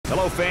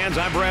Hello, fans.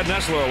 I'm Brad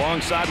Nessler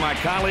alongside my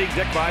colleague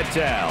Dick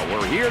Vitale.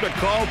 We're here to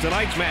call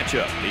tonight's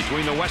matchup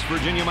between the West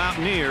Virginia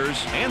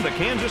Mountaineers and the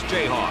Kansas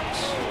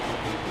Jayhawks.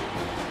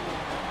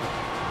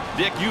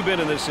 Dick, you've been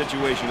in this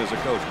situation as a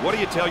coach. What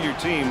do you tell your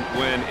team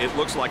when it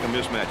looks like a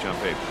mismatch on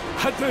paper?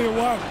 I tell you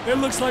what, it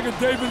looks like a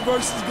David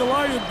versus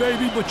Goliath,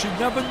 baby, but you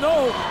never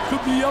know.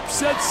 Could be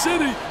upset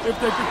city if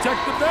they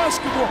protect the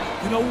basketball.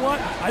 You know what?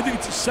 I think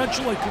it's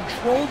essential they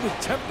control the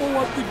tempo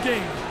of the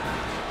game.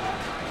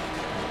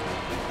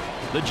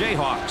 The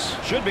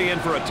Jayhawks should be in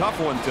for a tough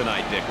one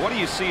tonight, Dick. What do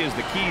you see as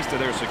the keys to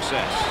their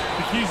success?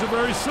 The keys are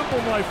very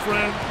simple, my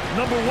friend.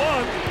 Number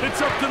one,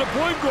 it's up to the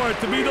point guard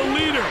to be the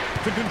leader,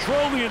 to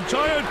control the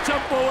entire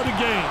tempo of the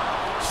game.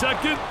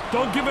 Second,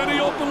 don't give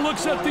any open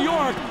looks at the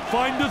arc.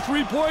 Find the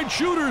three-point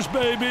shooters,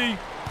 baby.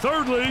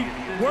 Thirdly,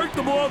 work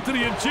the ball to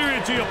the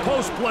interior to your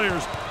post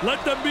players.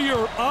 Let them be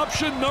your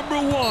option number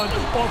one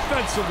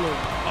offensively.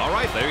 All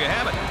right, there you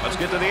have it. Let's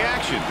get to the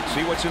action.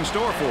 See what's in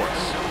store for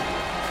us.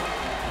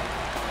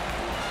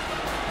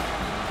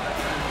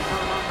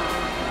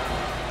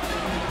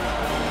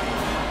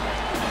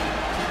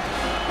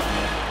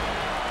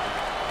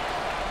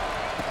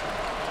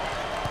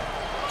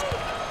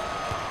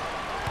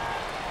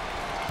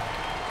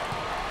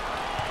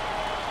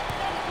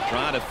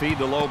 Trying to feed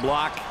the low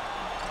block.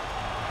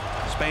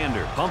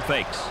 Spander, pump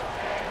fakes.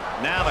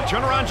 Now the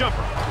turnaround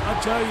jumper. I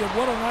tell you,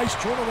 what a nice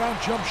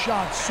turnaround jump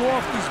shot.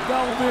 Soft as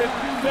velvet,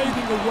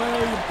 fading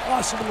away,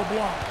 impossible to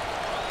block.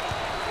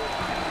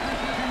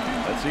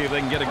 Let's see if they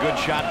can get a good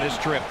shot this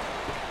trip.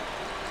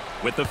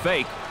 With the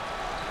fake,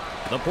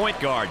 the point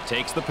guard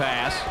takes the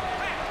pass.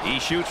 He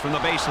shoots from the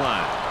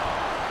baseline.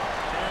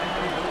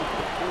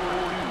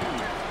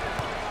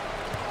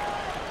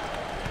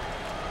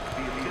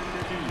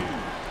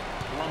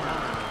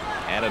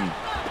 Had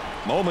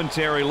a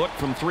momentary look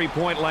from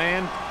three-point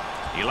land.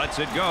 He lets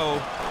it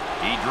go.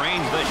 He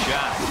drains the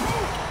shot.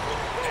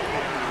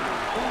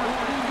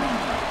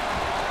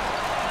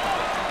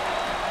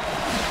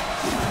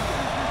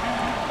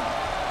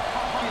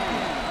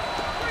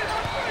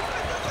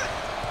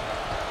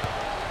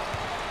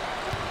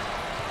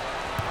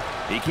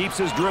 He keeps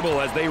his dribble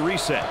as they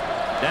reset.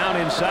 Down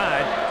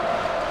inside.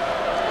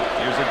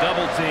 Here's a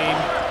double team.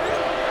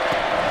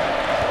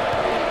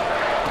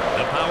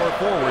 The power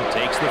forward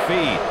takes the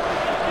feed.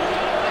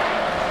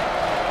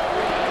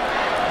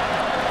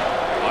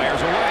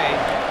 Fires away.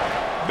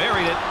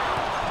 Buried it.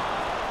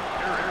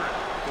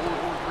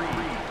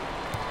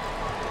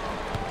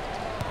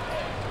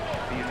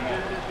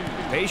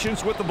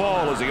 Patience with the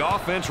ball as the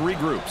offense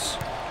regroups.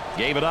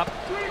 Gave it up.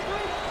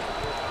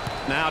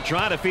 Now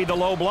trying to feed the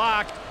low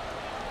block.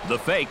 The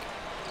fake.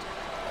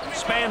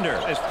 Spander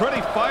is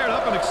pretty fired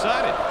up and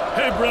excited.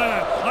 Hey,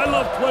 Brad, I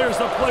love players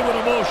that play with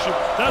emotion.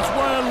 That's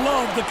why I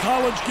love the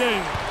college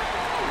game.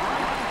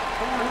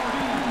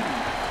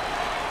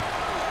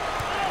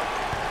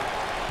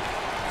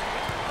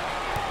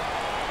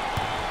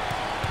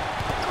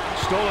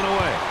 Stolen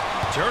away.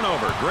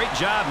 Turnover. Great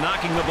job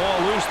knocking the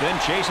ball loose, then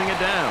chasing it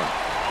down.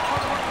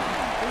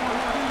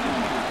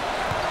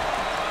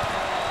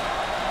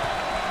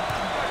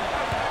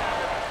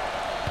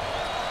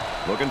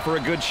 Looking for a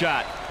good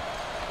shot.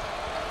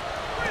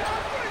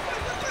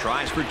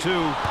 Tries for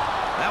two.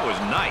 That was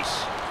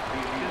nice.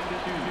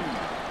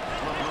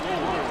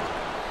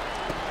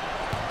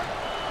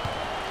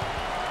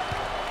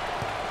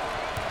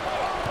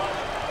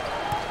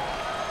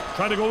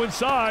 Trying to go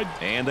inside.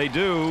 And they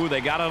do. They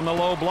got it on the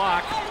low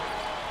block.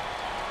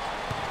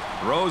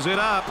 Throws it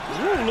up.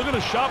 Ooh, look at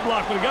the shot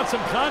block, but he got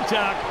some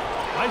contact.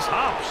 Nice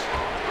hops.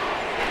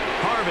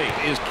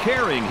 Harvey is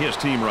carrying his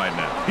team right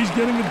now. He's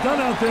getting it done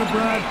out there,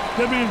 Brad.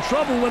 They'll be in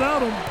trouble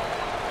without him.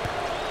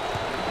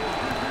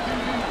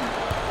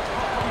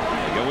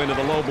 They go into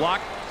the low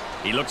block.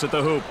 He looks at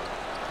the hoop.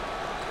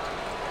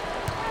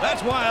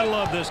 That's why I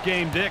love this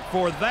game, Dick,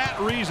 for that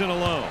reason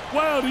alone.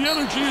 Wow, the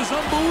energy is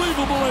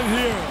unbelievable in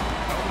here.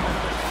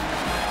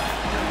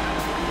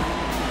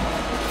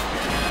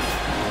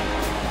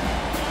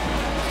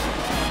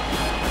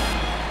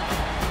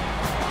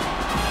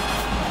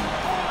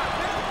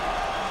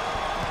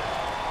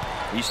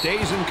 He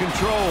stays in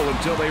control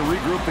until they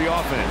regroup the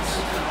offense.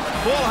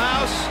 Full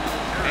house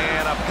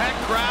and a packed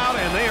crowd,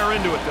 and they are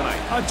into it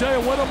tonight. I tell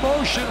you, what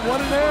emotion,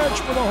 what an edge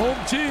for the home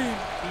team.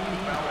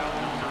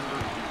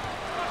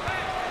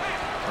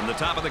 From the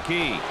top of the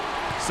key,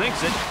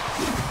 sinks it.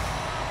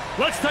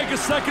 Let's take a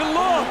second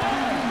look.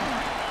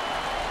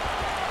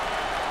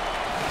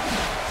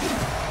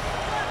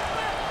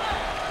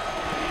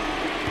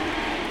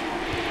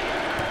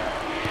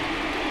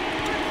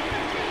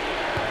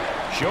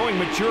 Showing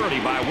maturity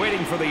by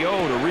waiting for the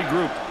O to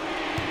regroup.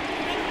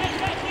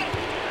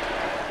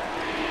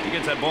 He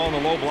gets that ball in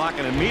the low block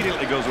and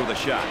immediately goes with a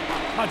shot.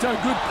 I tell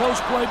you, good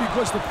post play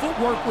because the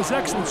footwork was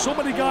excellent. So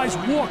many guys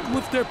walk,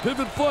 lift their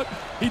pivot foot.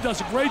 He does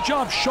a great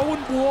job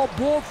showing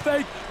ball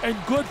fake, and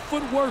good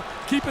footwork,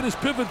 keeping his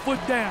pivot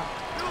foot down.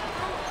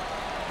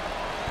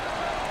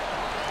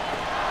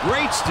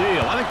 Great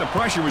steal. I think the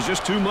pressure was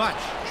just too much.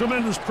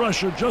 Tremendous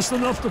pressure, just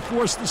enough to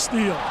force the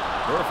steal.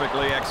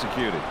 Perfectly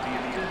executed.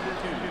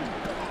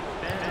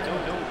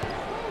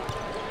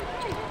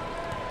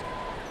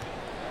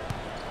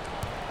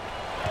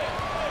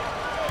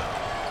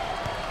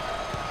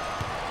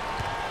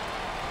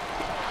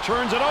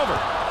 Turns it over.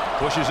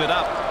 Pushes it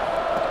up.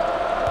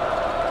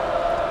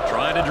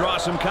 Trying to draw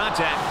some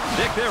contact.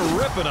 Dick, they're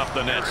ripping up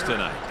the nets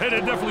tonight. Hey,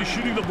 they're definitely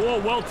shooting the ball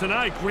well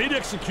tonight. Great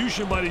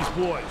execution by these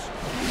boys.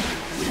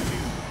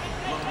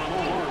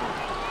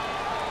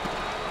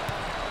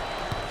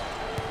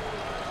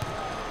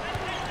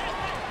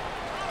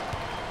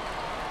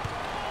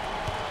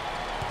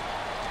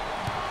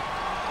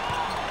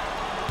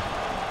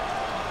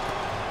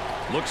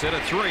 Looks at a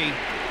three.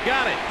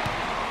 Got it.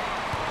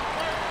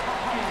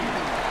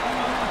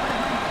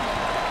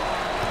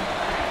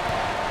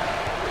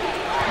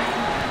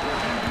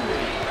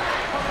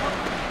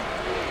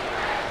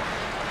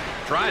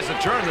 Tries to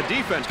turn. The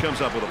defense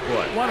comes up with a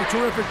play. What a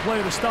terrific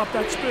play to stop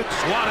that spin.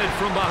 Swatted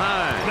from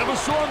behind. Never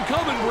saw him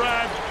coming,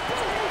 Brad.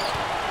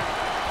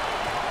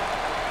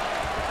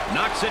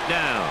 Knocks it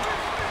down.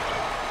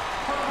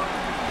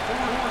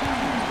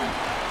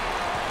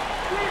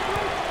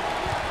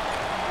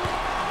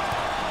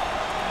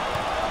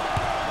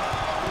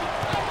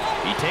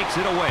 He takes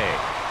it away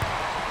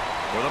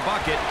for the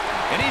bucket,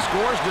 and he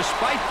scores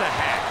despite the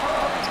hack.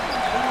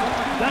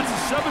 That's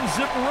a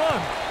 7-zip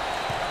run.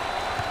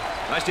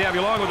 Nice to have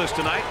you along with us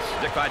tonight.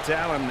 Dick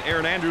Vitale and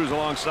Aaron Andrews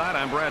alongside.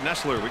 I'm Brad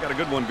Nessler. We got a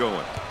good one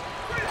going.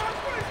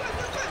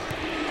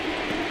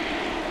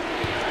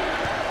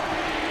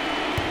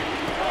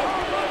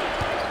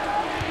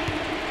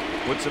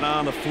 Puts it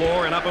on the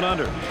floor and up and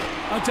under.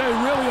 I'll tell you,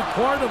 really a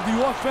part of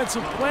the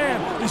offensive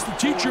plan is to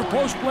teach your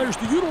post players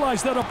to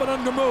utilize that up and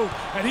under move,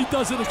 and he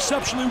does it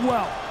exceptionally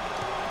well.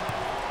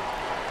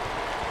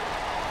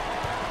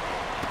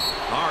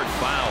 Hard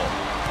foul.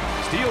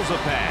 Steals a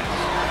pass.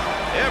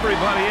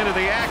 Everybody into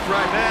the act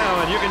right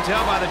now, and you can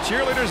tell by the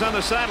cheerleaders on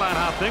the sideline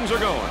how things are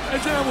going.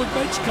 And then what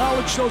makes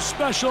college so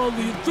special,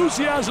 the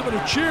enthusiasm of the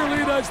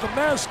cheerleaders, the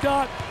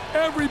mascot,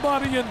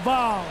 everybody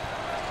involved.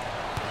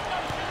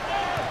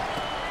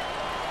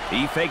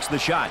 He fakes the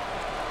shot.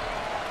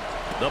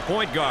 The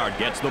point guard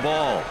gets the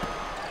ball.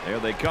 There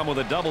they come with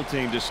a double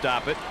team to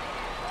stop it.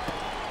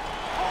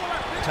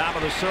 Top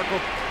of the circle.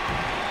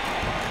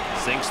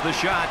 Sinks the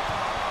shot.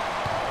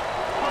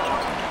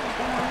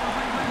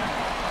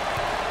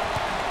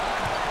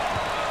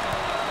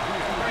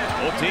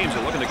 Both teams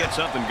are looking to get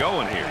something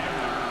going here.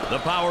 The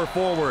power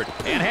forward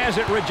and has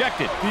it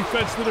rejected.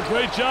 Defense did a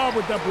great job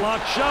with that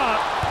blocked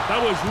shot. That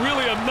was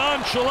really a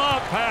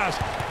nonchalant pass.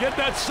 Get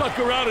that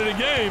sucker out of the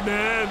game,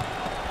 man.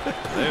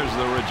 There's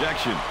the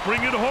rejection.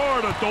 Bring it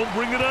hard or don't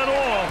bring it at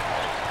all.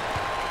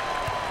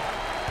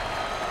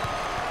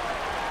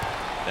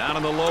 Down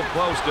in the low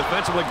post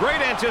defensively.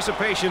 Great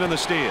anticipation in the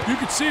steal. You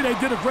can see they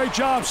did a great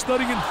job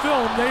studying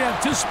film. They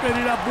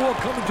anticipated that ball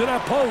coming to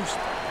that post.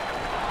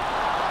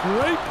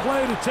 Great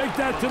play to take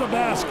that to the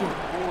basket.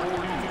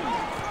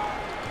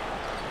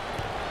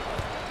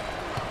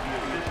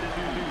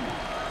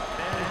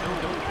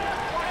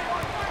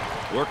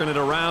 Working it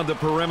around the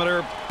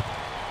perimeter.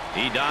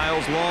 He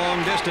dials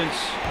long distance.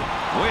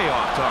 Way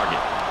off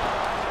target.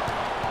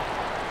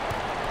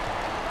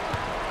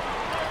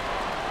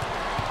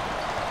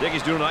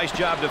 Dickey's doing a nice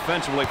job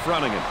defensively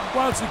fronting him.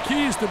 Well, it's the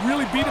key is to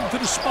really beat him to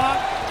the spot,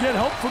 get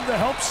help from the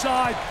help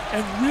side,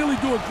 and really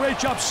do a great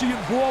job seeing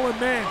ball and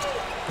man.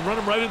 Run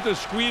him right into the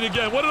screen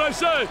again. What did I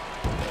say?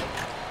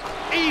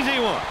 Easy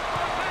one.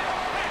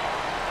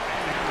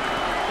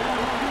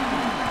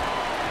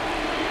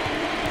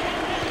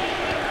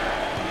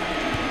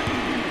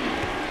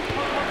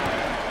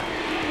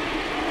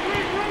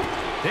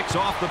 Picks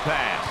off the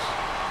pass.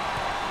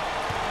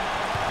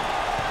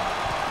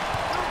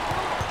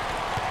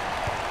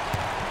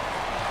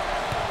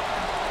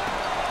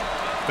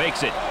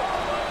 Fakes it.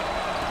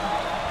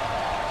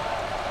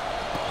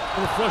 A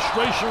little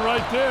frustration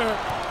right there.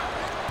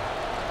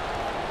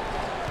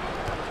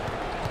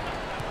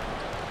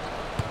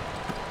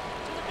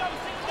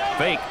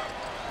 Fake.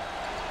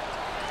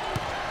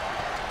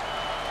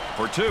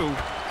 For two.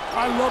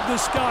 I love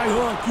this sky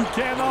hook. You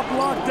cannot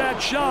block that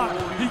shot.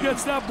 He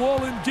gets that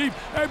ball in deep.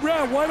 Hey,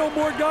 Brad, why don't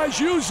more guys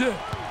use it?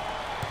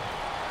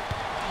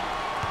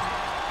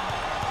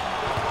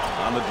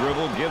 On the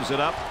dribble, gives it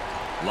up.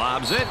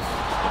 Lobs it.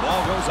 The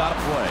ball goes out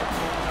of play.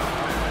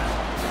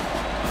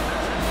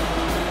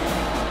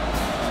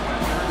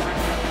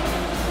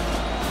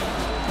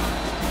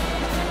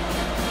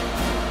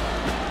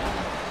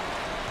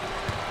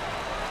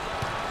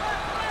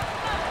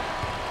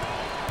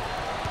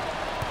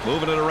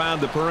 Moving it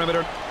around the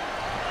perimeter.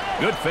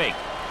 Good fake.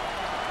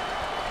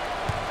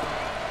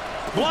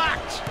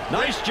 Blocked.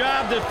 Nice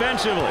job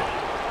defensively.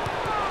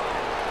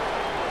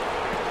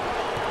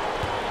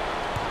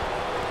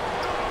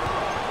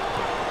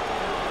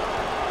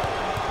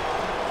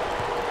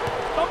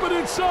 Up and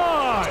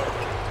inside.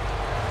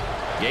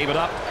 Gave it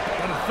up.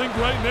 Got to think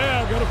right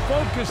now. Got to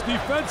focus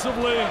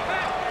defensively.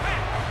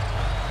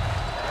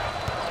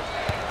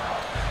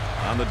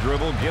 On the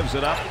dribble, gives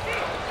it up.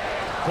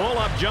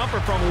 Pull-up jumper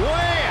from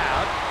way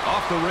out.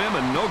 Off the rim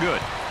and no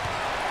good.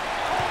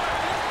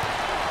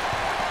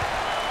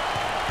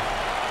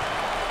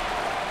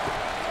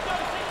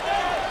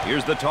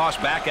 Here's the toss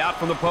back out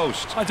from the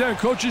post. I tell you,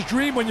 coach's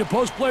dream when your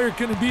post player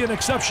can be an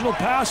exceptional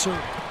passer.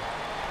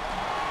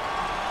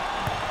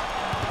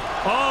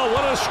 Oh,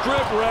 what a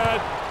strip,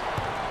 Red.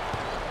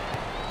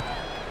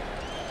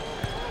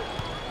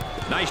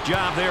 Nice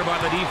job there by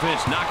the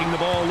defense, knocking the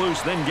ball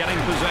loose, then getting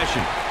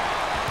possession.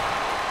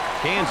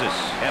 Kansas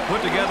have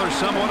put together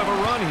somewhat of a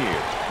run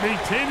here.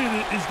 Maintaining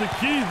it is the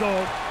key,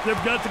 though.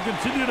 They've got to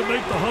continue to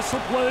make the hustle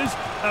plays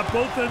at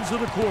both ends of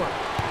the court.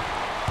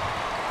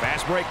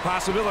 Fast break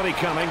possibility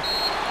coming.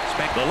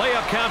 The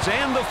layup counts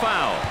and the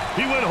foul.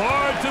 He went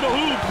hard to the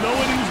hoop,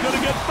 knowing he was going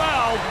to get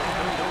fouled.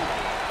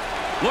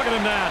 Look at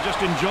him now,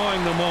 just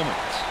enjoying the moment.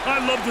 I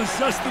love the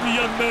zest of the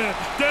young man.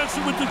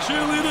 Dancing with the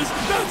cheerleaders,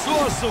 that's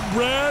awesome,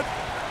 Brad.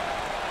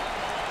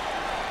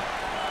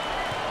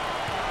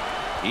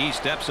 He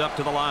steps up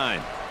to the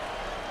line.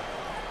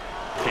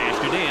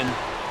 Cashed it in.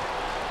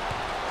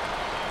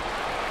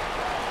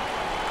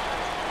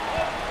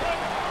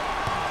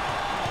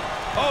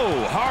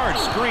 Oh, hard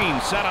screen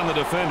set on the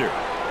defender.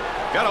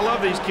 Gotta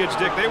love these kids,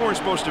 Dick. They weren't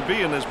supposed to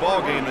be in this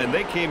ball game, and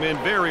they came in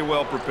very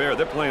well prepared.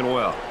 They're playing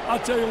well. I'll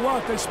tell you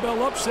what, they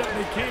smell upset,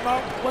 and they came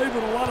out and played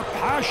with a lot of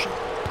passion.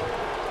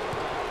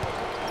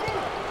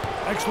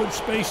 Excellent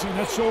spacing.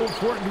 That's so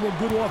important to a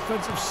good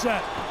offensive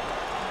set.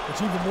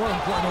 It's even more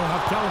important to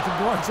have talented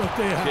guards like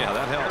they have. Yeah,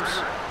 that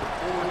helps.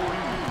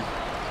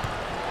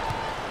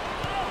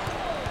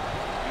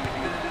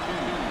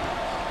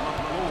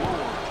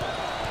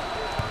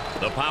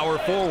 The power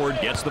forward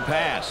gets the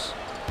pass.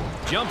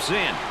 Jumps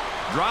in.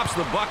 Drops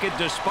the bucket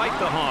despite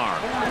the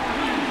harm.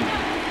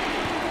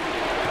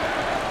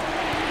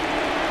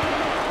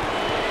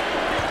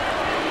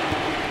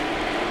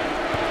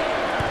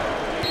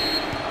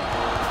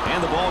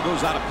 And the ball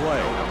goes out of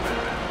play.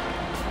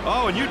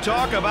 Oh, and you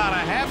talk about a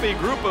happy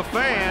group of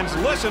fans.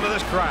 Listen to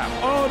this crowd.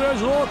 Oh,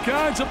 there's all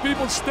kinds of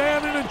people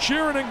standing and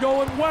cheering and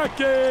going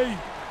wacky.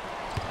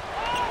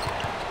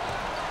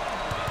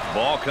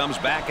 Ball comes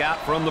back out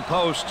from the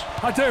post.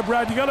 I tell you,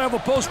 Brad, you got to have a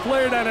post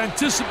player that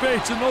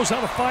anticipates and knows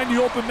how to find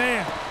the open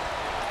man.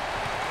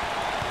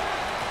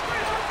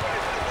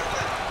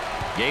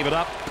 Gave it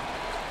up.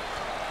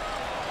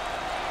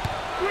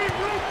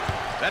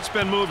 That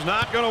spin move's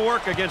not going to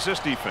work against this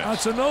defense.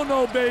 That's a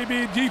no-no,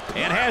 baby.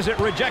 And has it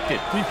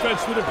rejected.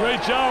 Defense did a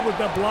great job with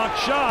that block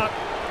shot.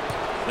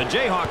 The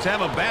Jayhawks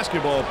have a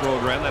basketball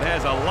program that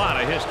has a lot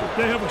of history.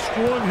 They have a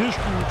strong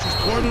history, which is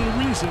part of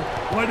the reason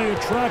why they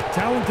attract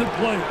talented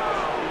players.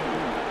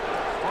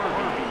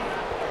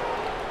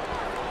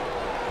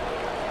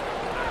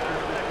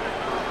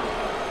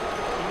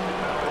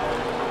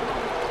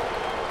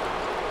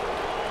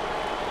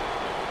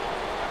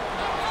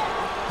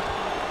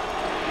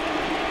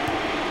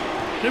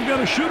 They've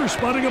got a shooter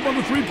spotting up on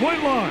the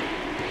three-point line.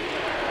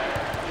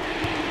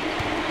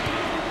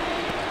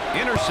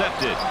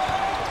 Intercepted.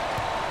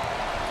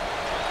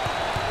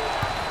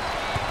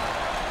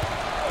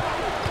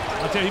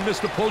 I'll tell you, he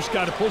missed the post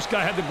guy. The post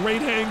guy had the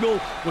great angle,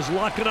 was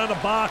locking on the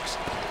box.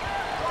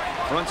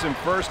 Fronts him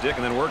first, Dick,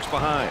 and then works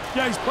behind.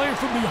 Yeah, he's playing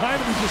from behind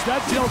him because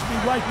that tells me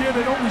right there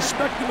they don't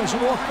respect him as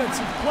an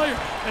offensive player.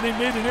 And they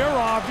made an error,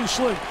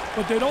 obviously,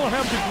 but they don't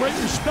have the great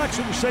respect,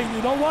 so they're saying,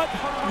 you know what?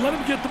 Let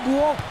him get the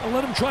ball and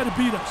let him try to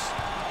beat us.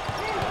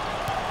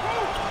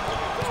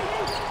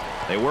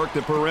 They work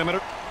the perimeter.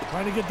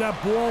 Trying to get that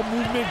ball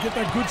movement, get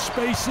that good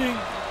spacing.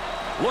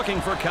 Looking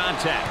for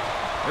contact.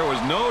 There was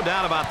no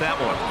doubt about that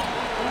one.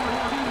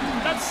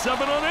 That's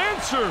 7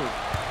 unanswered.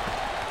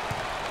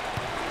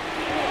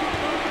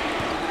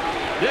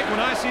 Dick,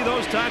 when I see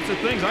those types of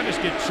things, I just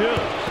get chills.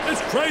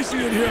 It's crazy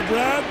in here,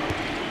 Brad.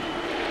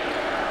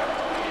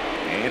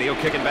 And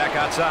he'll kick it back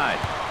outside.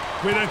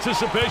 Great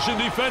anticipation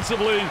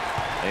defensively.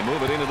 They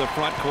move it into the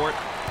front court.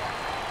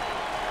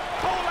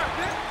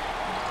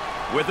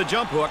 With the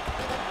jump hook.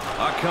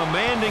 A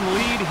commanding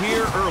lead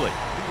here early.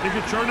 It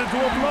could turn into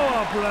a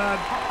blowout, Brad.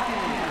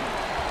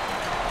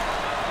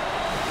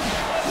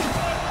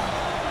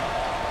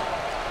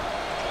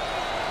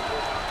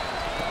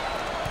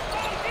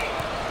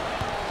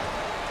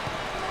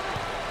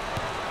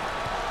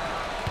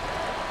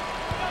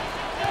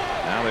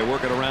 Now they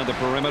work it around the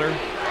perimeter.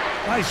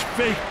 Nice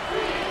fake.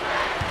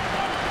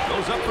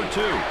 Goes up for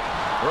 2.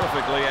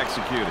 Perfectly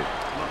executed.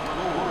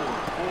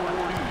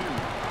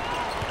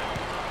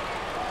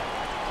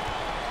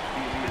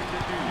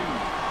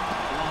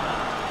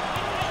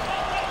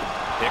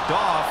 Picked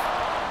off.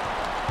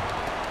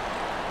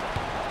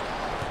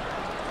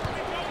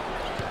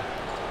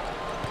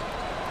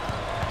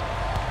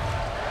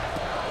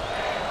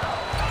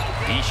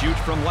 He shoots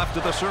from left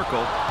of the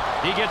circle.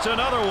 He gets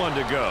another one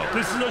to go.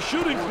 This is a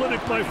shooting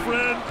clinic, my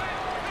friend.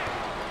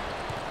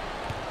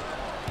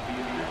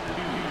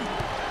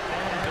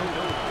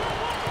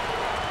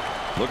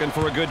 Looking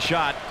for a good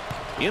shot.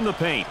 In the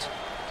paint.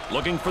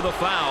 Looking for the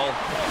foul.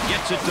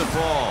 Gets it to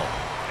fall.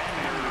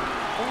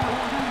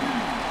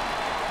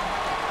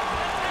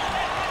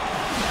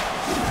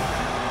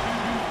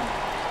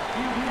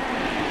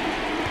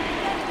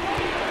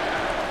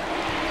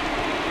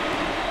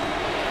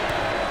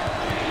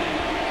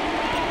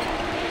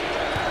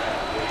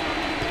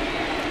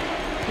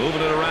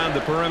 Moving it around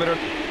the perimeter.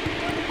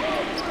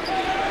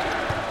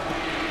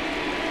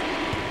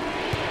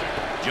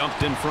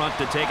 Jumped in front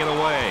to take it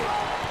away.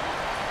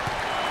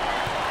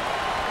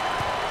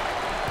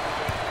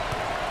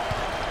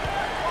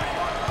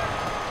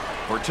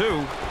 For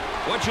two.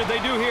 What should they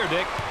do here,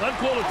 Dick? I'd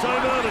call a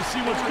timeout and see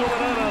what's going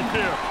on out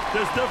there.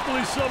 There's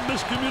definitely some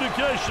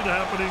miscommunication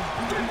happening.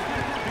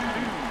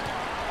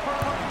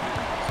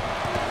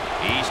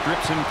 He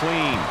strips him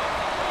clean.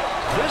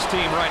 This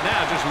team right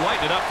now just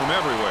lighting it up from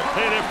everywhere.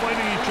 Hey, they're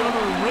finding each other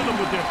in rhythm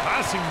with their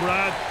passing,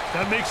 Brad.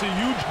 That makes a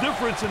huge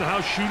difference in how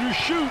shooters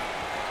shoot.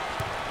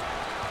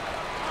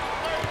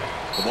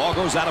 The ball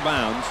goes out of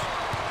bounds.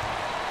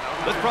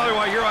 That's probably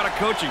why you're out of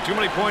coaching. Too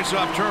many points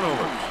off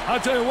turnovers. I'll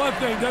tell you one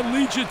thing, that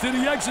leads you to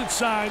the exit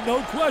sign.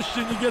 No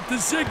question, you get the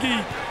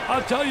Ziggy.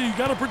 I'll tell you, you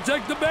got to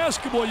protect the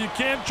basketball. You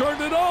can't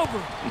turn it over.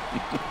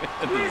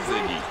 The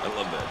Ziggy, I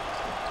love that.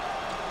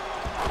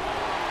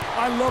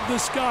 I love the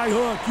sky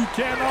hook. You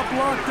cannot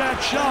block that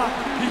shot.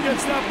 He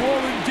gets that ball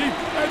in deep.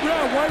 Hey,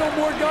 Brad, why don't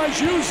more guys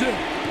use it?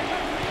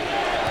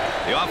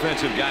 The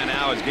offensive guy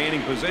now is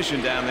gaining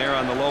position down there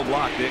on the low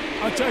block, Dick.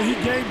 I'll tell you,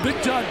 he gained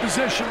big-time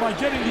position by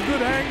getting the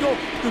good angle,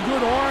 the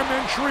good arm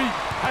entry,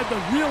 had the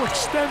real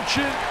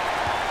extension.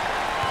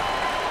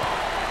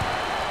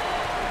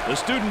 The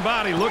student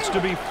body looks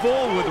to be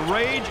full with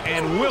rage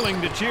and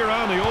willing to cheer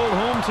on the old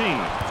home team.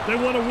 They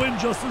want to win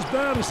just as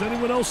bad as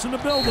anyone else in the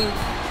building.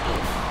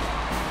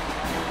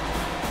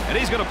 And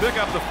he's going to pick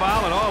up the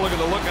foul, and oh, look at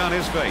the look on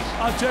his face.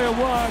 I'll tell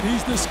you what,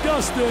 he's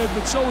disgusted,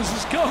 but so is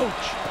his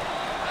coach.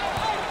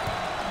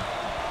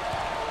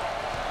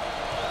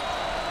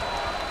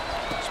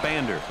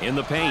 Spander in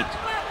the paint.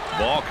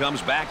 Ball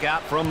comes back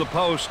out from the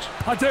post.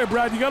 I'll tell you,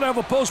 Brad, you got to have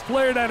a post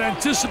player that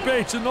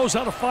anticipates and knows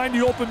how to find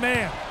the open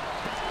man.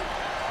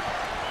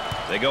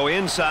 They go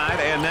inside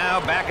and now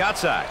back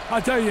outside.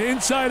 I'll tell you,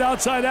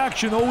 inside-outside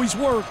action always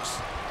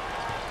works.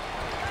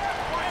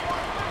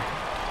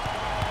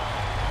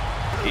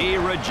 He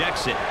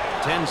rejects it.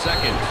 10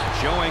 seconds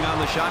showing on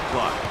the shot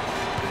clock.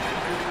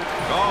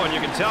 Oh, and you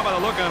can tell by the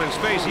look on his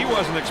face, he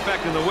wasn't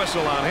expecting the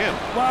whistle on him.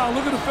 Wow,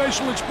 look at the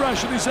facial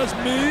expression. He says,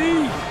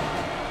 me?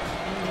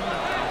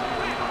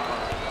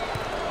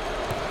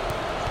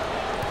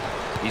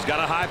 He's got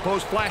a high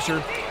post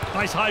flasher.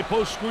 Nice high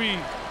post screen.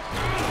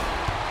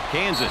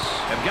 Kansas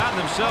have gotten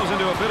themselves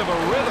into a bit of a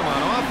rhythm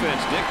on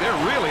offense, Nick.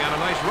 They're really on a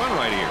nice run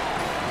right here.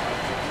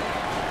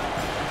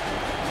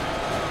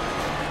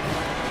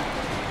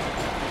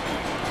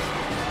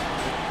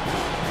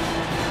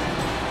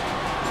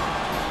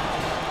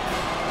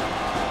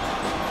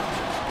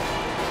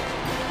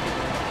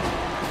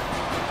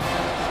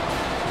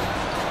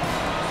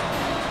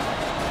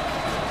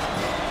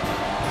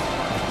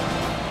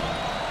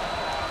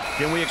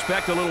 Can we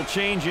expect a little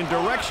change in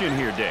direction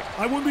here, Dick?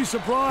 I wouldn't be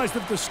surprised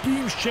if the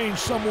schemes change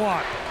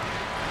somewhat.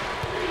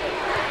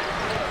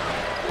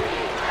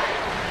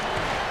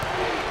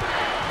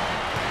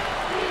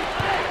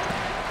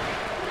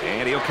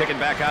 And he'll kick it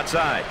back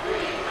outside.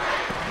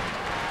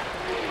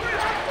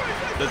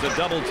 There's a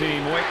double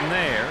team waiting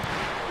there.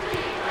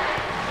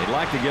 They'd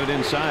like to get it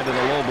inside to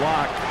the low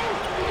block.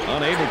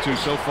 Unable to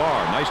so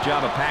far. Nice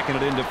job of packing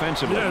it in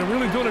defensively. Yeah, they're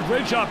really doing a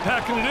great job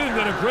packing it in.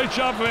 Did a great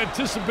job of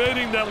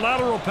anticipating that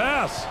lateral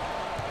pass.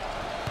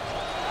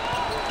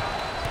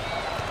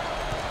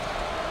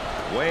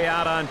 Way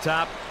out on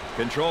top,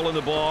 controlling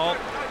the ball.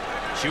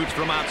 Shoots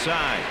from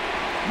outside.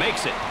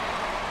 Makes it.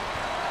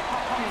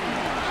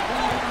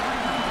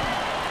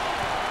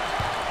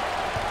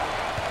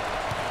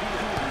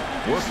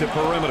 Work the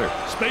perimeter.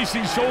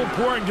 Spacing so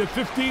important. Get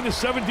 15 to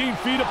 17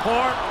 feet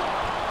apart.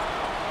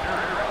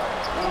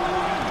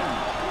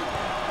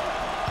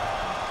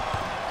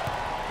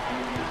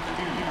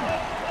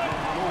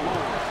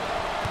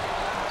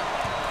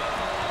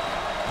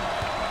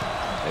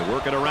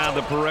 Work it around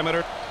the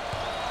perimeter.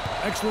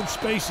 Excellent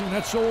spacing.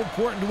 That's so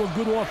important to a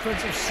good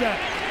offensive set.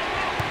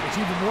 It's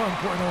even more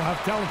important to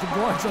have talented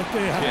guards like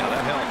they have. Yeah,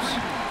 that helps.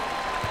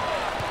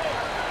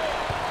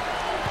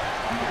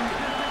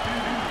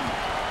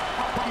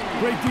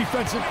 Great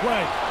defensive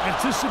play.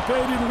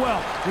 Anticipated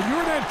well. When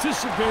you're an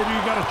anticipator,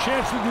 you got a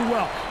chance to do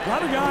well. A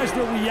lot of guys,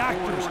 they're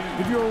reactors.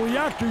 If you're a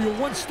reactor, you're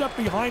one step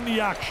behind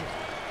the action.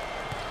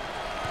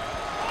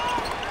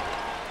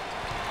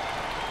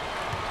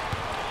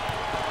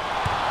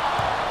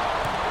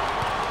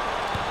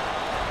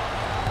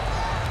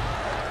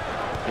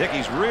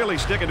 Hickey's really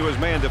sticking to his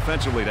man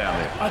defensively down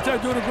there. I tell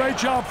you, doing a great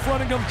job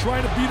fronting him,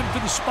 trying to beat him to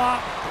the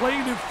spot,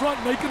 playing in front,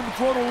 making him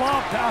throw the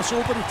lob pass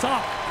over the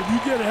top. If you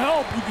get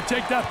help, you can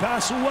take that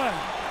pass away.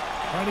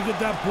 Trying to get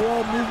that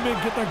ball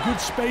movement, get that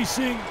good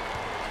spacing.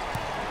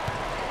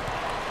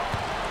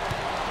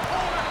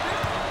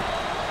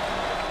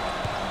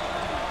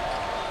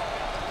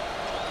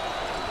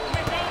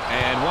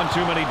 And one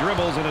too many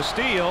dribbles and a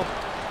steal.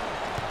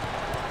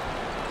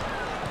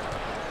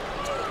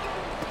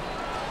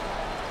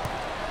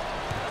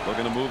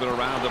 Looking to move it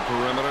around the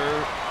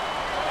perimeter.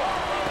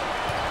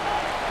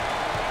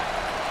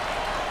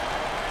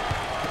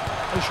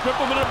 They strip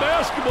him in a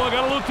basketball.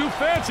 Got a little too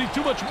fancy.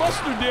 Too much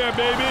mustard there,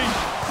 baby.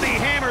 The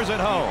hammers at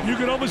home. You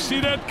can almost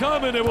see that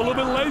coming. They were a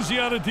little bit lazy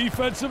on the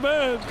defensive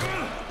end.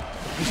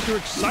 Mr.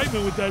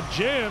 Excitement with that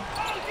jam.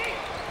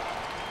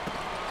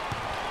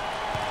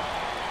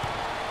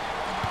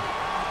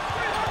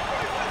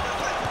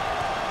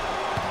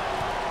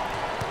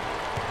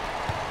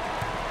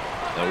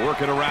 They'll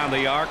work it around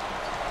the arc.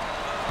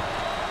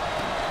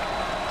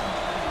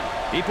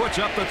 He puts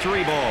up the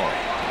three ball.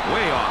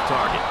 Way off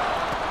target.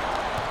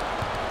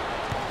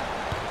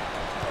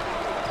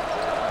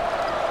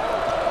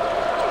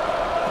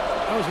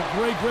 That was a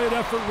great, great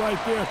effort right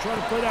there. Trying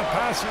to play that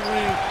passing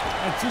lane.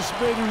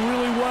 Anticipated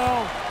really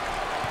well.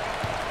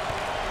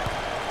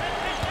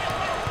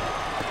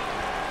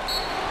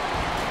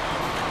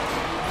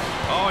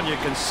 Oh, and you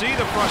can see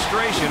the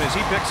frustration as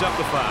he picks up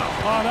the foul.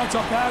 Oh, that's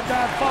a bad,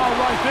 bad foul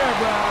right there,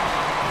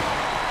 Brad.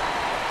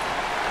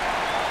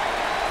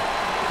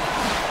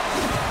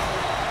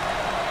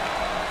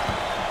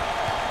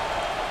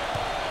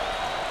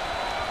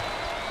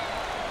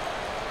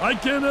 I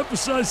can't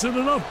emphasize it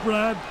enough,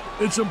 Brad.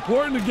 It's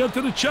important to get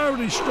to the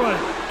charity stripe.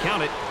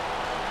 Count it.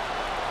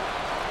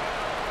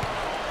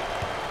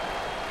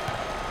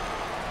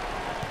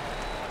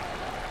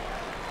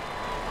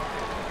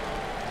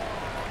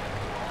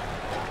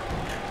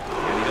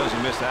 And he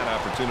doesn't miss that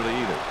opportunity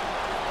either.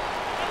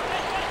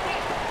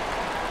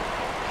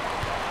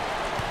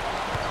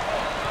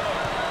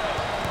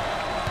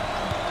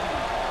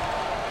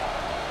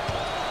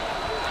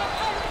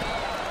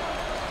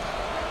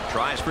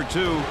 Tries for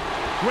two.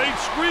 Great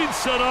screen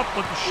set up,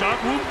 but the shot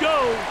won't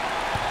go.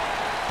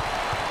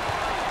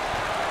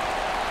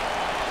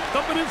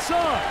 Dumping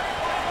inside.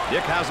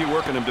 Dick, how's he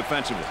working him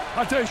defensively?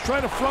 I tell you, he's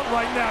trying to front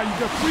right now. You've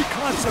got three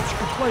concepts. You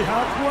can play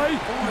halfway, you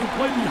can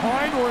play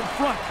behind, or in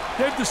front.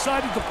 They've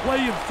decided to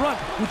play in front,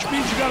 which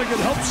means you got to get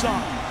help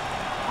side.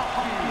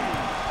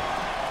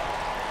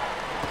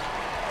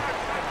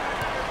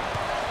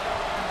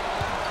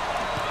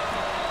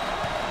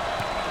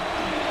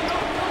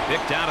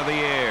 Picked out of the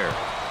air.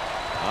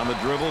 On the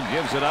dribble,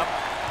 gives it up.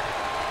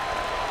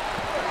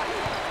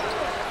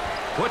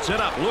 Puts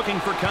it up, looking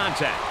for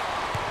contact.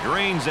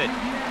 Drains it.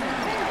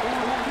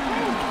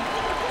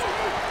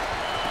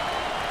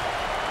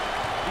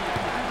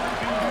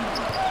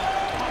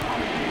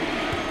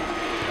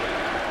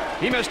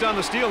 He missed on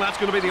the steal. That's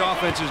going to be the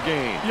offense's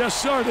game. Yes,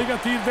 sir. They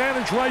got the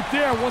advantage right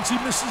there once he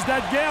misses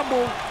that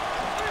gamble.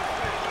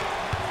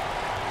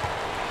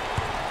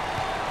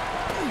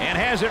 And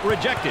has it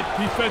rejected.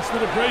 Defense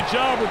did a great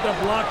job with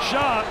that block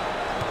shot.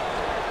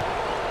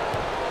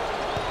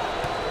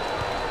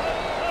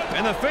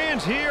 And the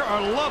fans here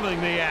are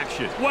loving the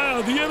action.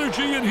 Wow, the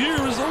energy in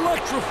here is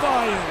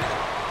electrifying.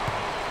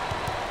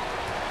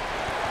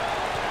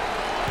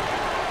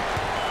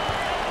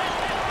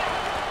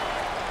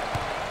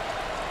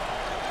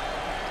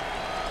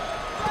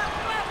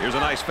 Here's a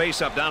nice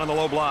face-up down in the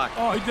low block.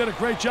 Oh, he did a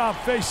great job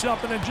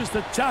face-up and then just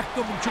attacked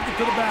them and took it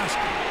to the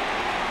basket.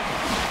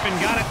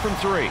 And got it from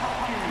three.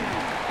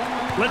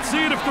 Let's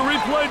see it if the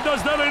replay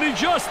does that any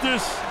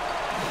justice.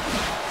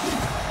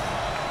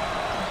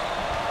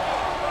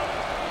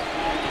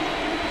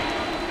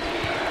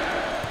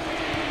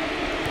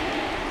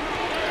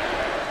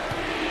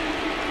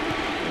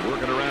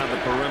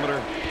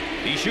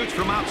 He shoots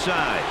from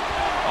outside.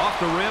 Off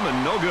the rim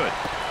and no good.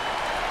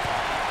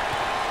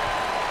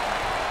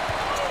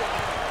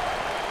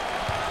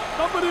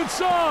 Up and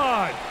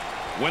inside.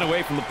 Went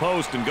away from the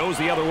post and goes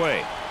the other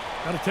way.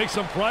 Got to take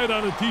some pride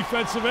on the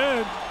defensive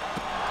end.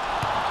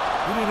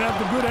 He didn't have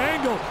the good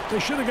angle. They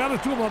should have got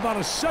it to him about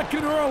a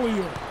second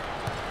earlier.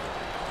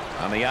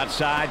 On the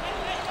outside.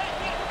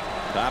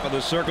 Top of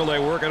the circle, they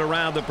work it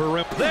around the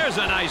perimeter. There's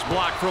a nice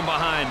block from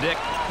behind, Dick.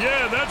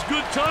 Yeah, that's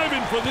good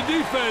timing for the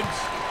defense.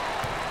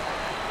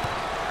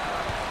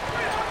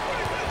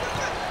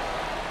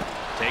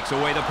 Takes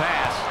away the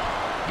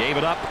pass. Gave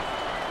it up.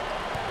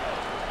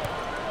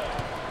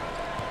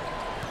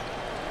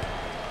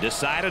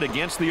 Decided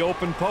against the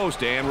open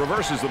post and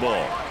reverses the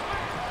ball.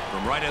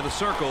 From right of the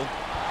circle,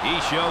 he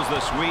shows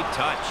the sweet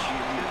touch.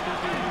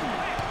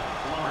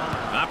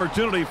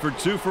 Opportunity for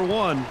 2 for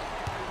 1.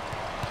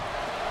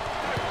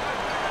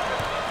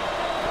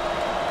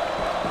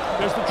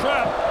 There's the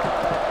trap.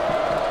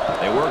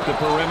 They work the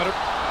perimeter.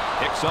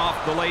 Picks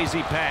off the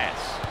lazy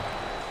pass.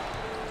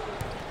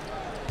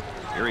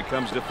 Here he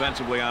comes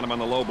defensively on him on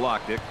the low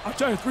block, Dick. I'll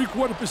tell you,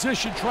 three-quarter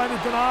position, trying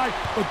to deny,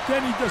 but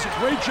then he does a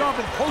great job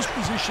in post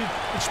position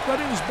and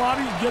spreading his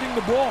body and getting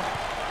the ball.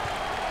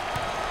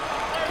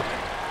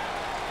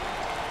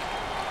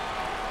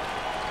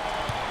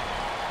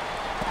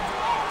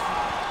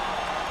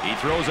 He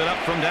throws it up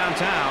from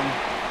downtown.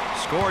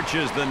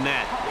 Scorches the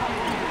net.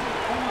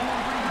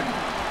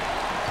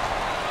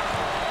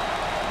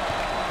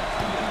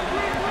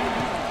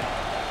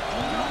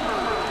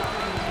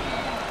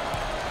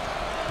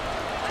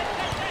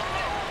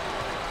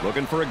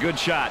 Looking for a good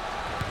shot.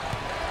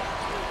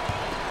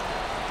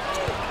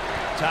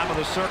 Top of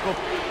the circle.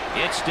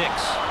 It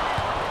sticks.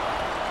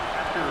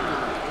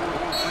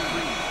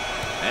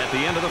 At at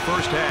the end of the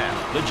first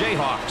half. The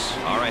Jayhawks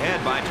are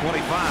ahead by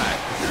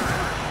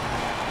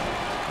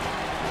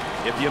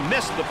 25. If you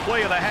missed the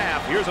play of the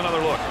half, here's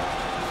another look.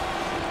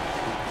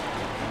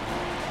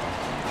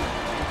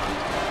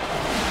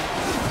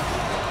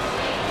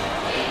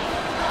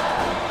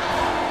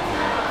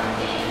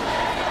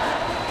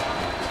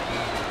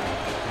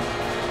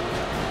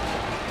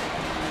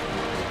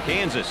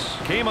 Kansas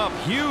came up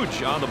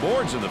huge on the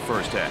boards in the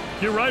first half.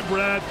 You're right,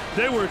 Brad.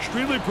 They were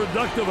extremely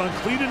productive on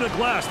cleaning the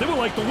glass. They were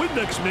like the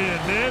Windex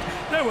man.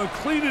 They were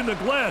cleaning the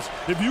glass.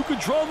 If you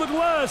control the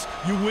glass,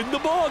 you win the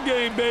ball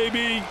game,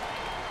 baby.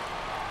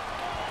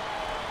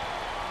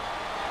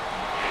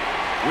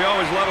 We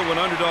always love it when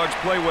underdogs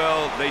play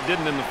well. They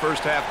didn't in the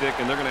first half, Dick,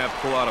 and they're going to have to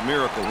pull out a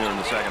miracle here in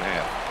the second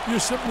half. You're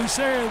simply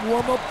saying,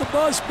 warm up the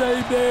bus,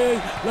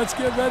 baby. Let's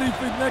get ready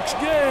for the next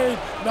game.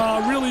 Nah,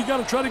 really, you got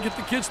to try to get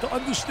the kids to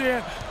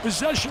understand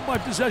possession by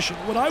possession.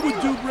 What I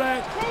would do,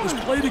 Brad, is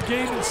play the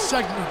game in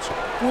segments,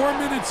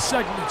 4-minute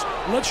segments.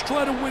 Let's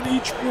try to win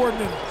each 4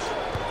 minutes.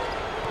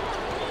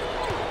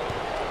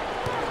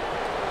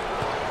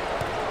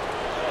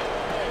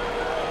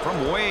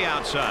 From way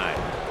outside,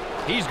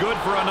 he's good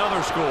for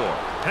another score.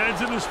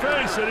 Hands in his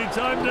face.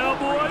 Anytime now,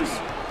 boys.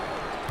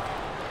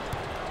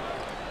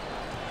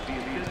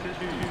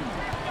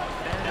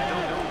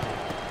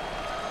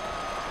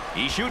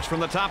 He shoots from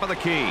the top of the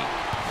key.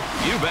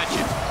 You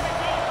betcha.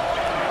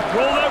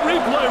 Roll that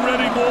replay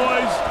ready,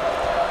 boys.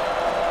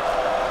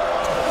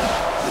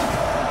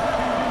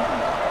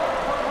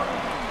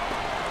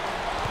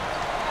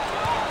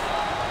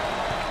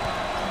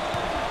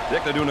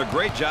 Dick, they're doing a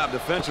great job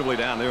defensively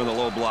down there in the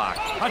low block.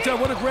 I tell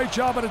you, what a great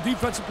job on a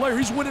defensive player.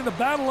 He's winning the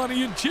battle on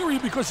the interior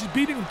because he's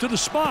beating him to the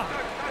spot.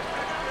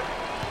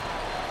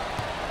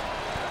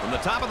 From the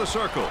top of the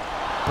circle.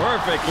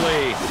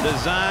 Perfectly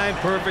designed,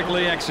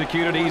 perfectly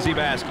executed, easy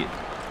basket.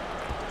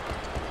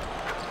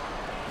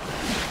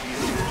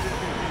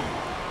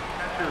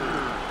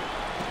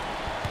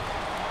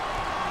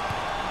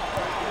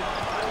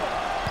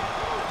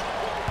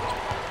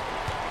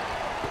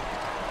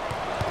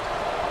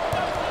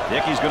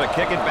 Dickey's going to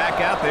kick it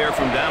back out there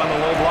from down on the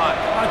low block.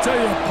 I tell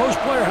you, a post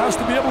player has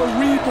to be able to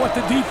read what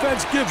the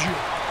defense gives you.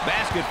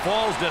 Basket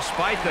falls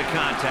despite the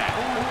contact.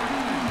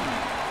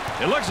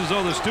 It looks as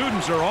though the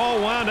students are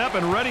all wound up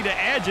and ready to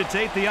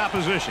agitate the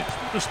opposition.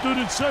 The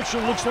student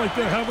section looks like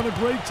they're having a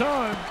great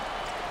time.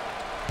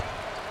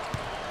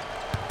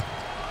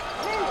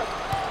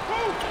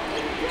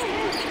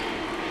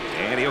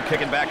 And he'll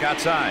kick it back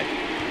outside.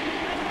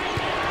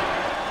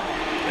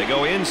 They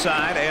go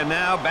inside and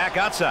now back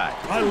outside.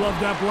 I love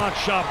that block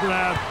shot,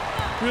 Brad.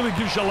 Really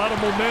gives you a lot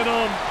of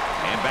momentum.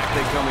 And back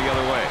they come the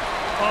other way.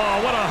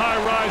 Oh, what a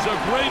high riser.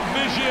 Great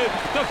vision.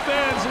 The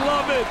fans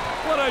love it.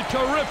 What a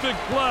terrific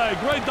play.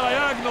 Great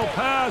diagonal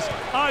pass.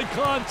 Eye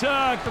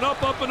contact and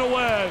up, and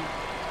away.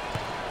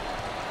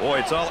 Boy,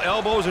 it's all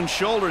elbows and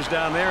shoulders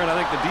down there, and I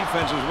think the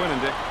defense is winning,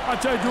 Dick. I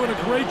tell you, doing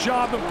a great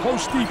job in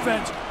post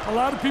defense. A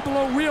lot of people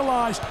don't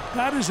realize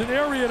that is an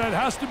area that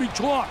has to be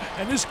taught,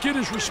 and this kid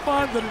has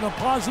responded in a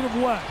positive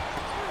way.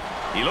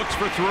 He looks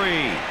for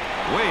three.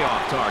 Way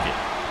off target.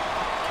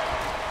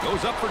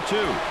 Goes up for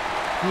two.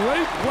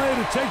 Great play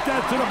to take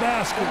that to the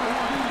basket.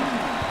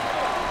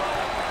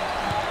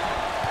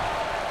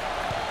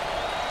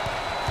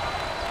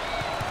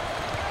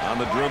 On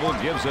the dribble,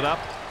 gives it up.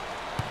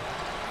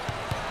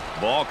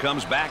 Ball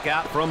comes back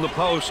out from the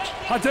post.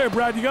 I tell you,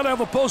 Brad, you got to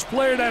have a post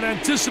player that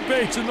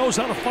anticipates and knows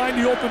how to find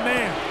the open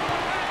man.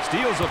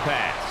 Steals a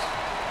pass.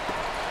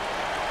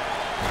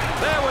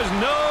 There was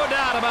no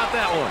doubt about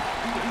that one.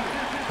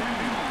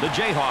 The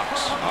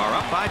Jayhawks are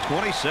up by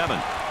 27.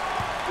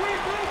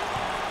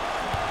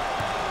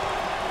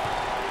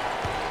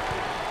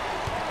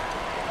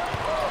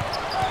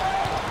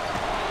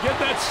 Get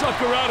that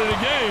sucker out of the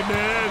game,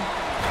 man.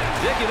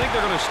 Dick, you think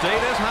they're going to stay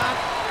this hot?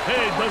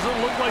 Hey, it doesn't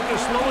look like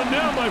they're slowing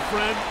down, my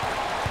friend.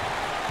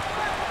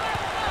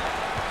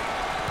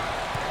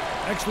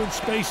 Excellent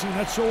spacing.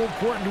 That's so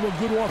important to a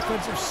good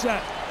offensive set.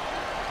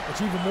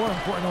 It's even more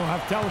important to have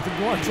talented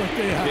guards like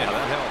they have. Yeah,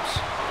 that helps.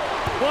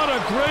 What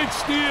a great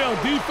steal.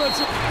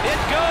 Defensive.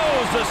 It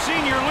goes. The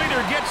senior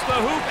leader gets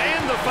the hoop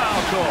and the foul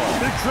call.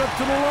 Big trip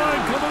to the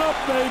line coming up,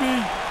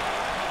 baby.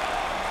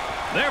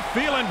 They're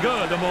feeling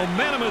good. The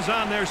momentum is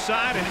on their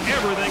side, and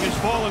everything is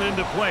falling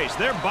into place.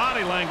 Their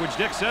body language,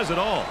 Dick, says it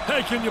all.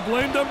 Hey, can you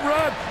blame them,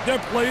 Brad? They're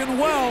playing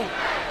well.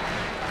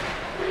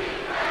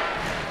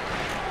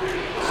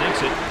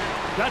 Sinks it.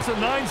 That's a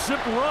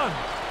 9-sip run.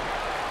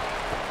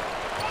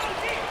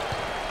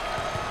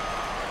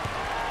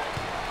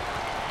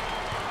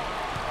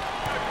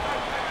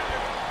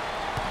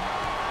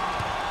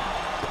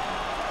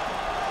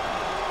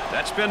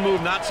 That spin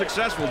move not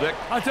successful, Dick.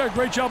 I tell you,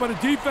 great job on the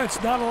defense,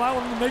 not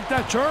allowing them to make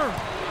that turn.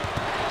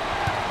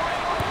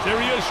 There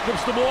he is,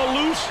 strips the ball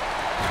loose.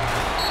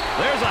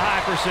 There's a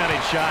high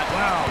percentage shot.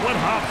 Wow, what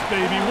hops,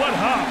 baby, what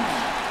hops.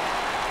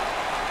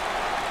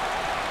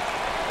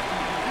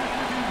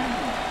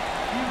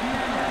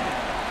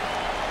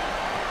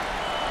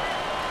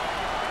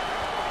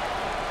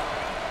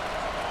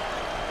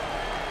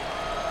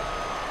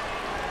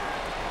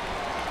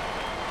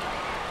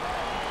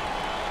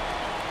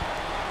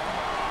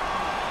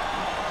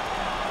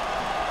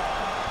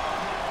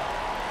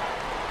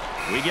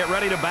 We get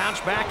ready to bounce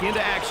back into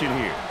action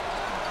here.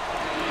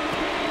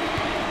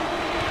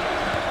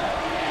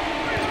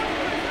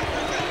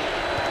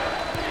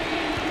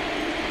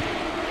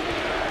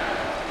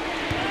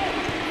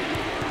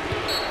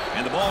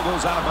 And the ball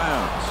goes out of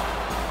bounds.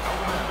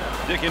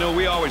 Dick, you know,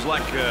 we always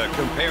like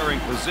comparing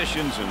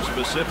positions and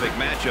specific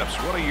matchups.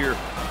 What are your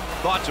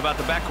thoughts about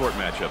the backcourt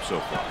matchup so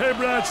far? Hey,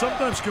 Brad,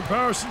 sometimes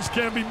comparisons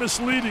can be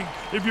misleading.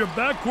 If your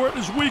backcourt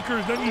is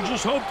weaker, then you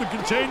just hope to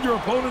contain your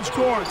opponent's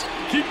guards.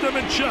 Keep them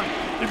in check.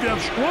 If you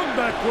have strong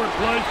backcourt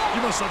play,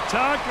 you must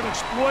attack and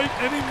exploit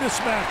any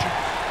mismatches.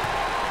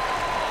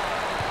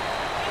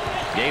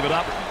 Gave it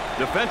up.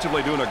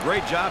 Defensively doing a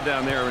great job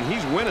down there, and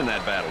he's winning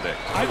that battle, Dick.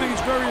 I think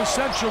it's very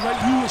essential that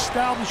you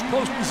establish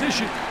close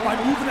position by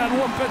moving that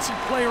offensive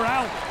player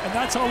out, and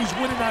that's how he's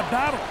winning that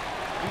battle.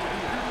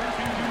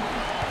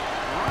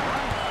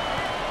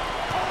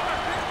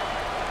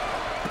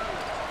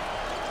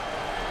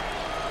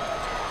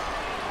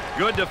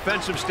 Good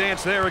defensive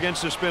stance there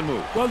against the spin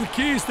move. Well, the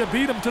key is to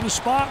beat him to the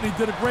spot, and he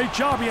did a great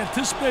job. He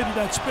anticipated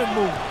that spin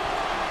move.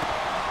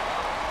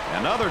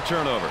 Another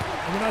turnover.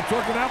 And we're not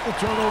talking apple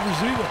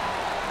turnovers either.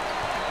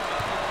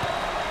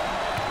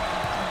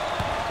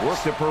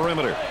 Work the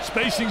perimeter.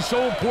 Spacing's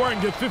so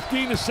important. Get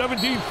 15 to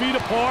 17 feet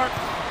apart.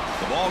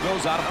 The ball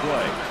goes out of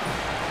play.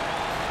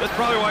 That's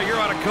probably why you're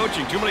out of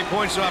coaching. Too many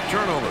points off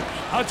turnovers.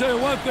 I'll tell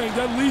you one thing.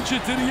 That leads you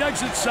to the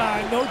exit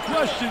sign. No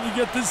question. You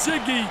get the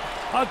Ziggy.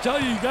 I'll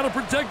tell you got to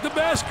protect the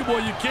basketball.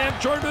 You can't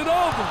turn it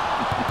over.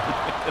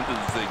 The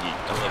Ziggy.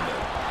 I love that.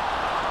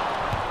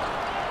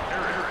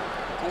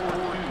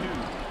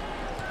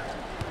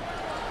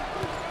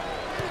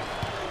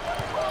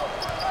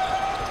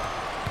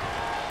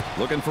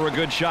 Looking for a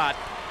good shot.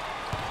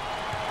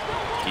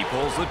 He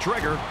pulls the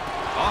trigger.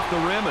 Off the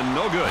rim and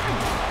no good.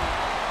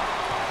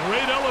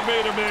 Great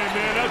elevator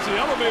man. That's the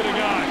elevator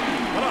guy.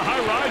 What a high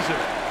riser.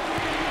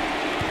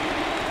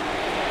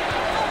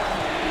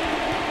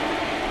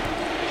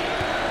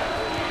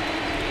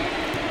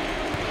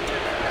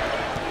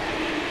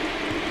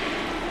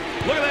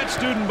 Look at that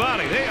student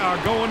body. They are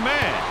going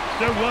mad.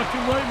 They're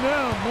rocking right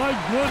now. My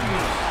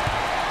goodness.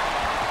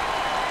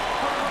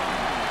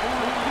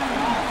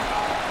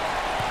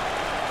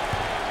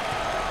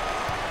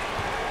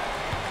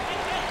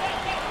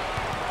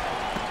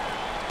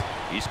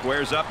 He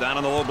squares up down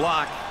on the low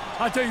block.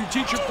 I tell you,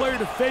 teach your player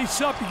to face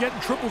up. You get in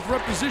triple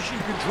threat position.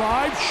 You can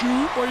drive,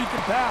 shoot, or you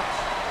can pass.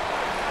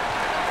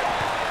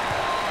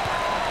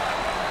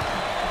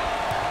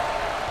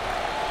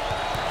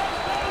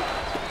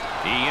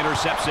 He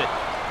intercepts it.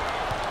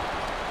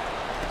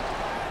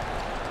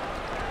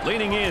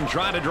 Leaning in,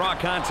 trying to draw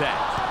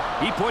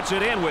contact. He puts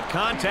it in with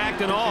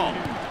contact and all.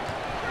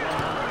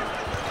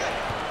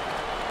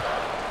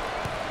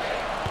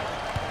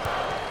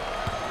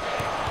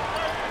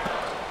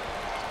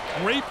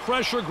 Great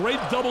pressure, great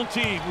double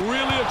team,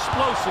 really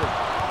explosive.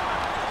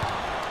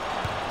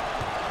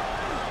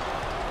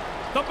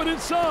 Dump it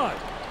inside.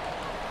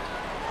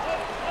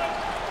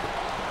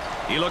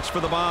 He looks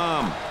for the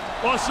bomb.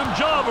 Awesome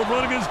job of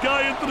running his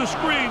guy into the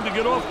screen to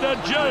get off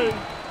that J.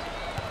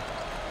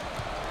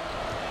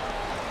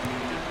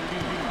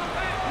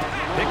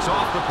 Picks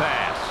off the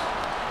pass.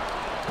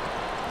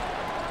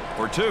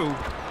 For two.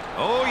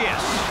 Oh,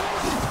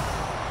 yes.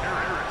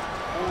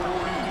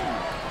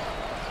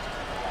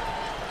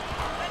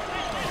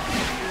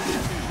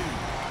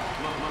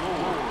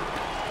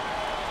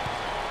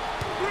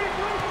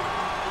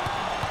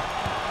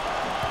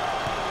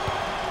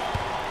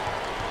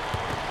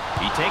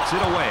 Takes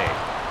it away.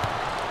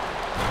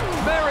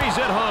 Buries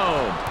it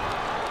home.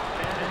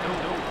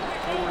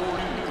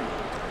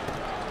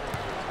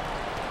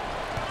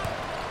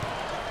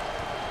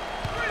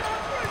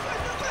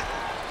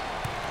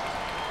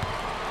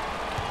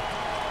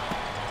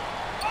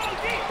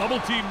 Double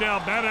team now,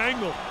 bad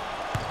angle.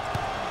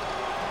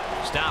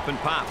 Stop and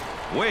pop.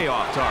 Way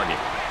off target.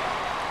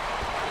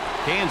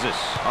 Kansas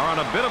are on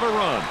a bit of a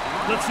run.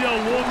 Let's see how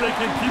long they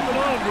can keep it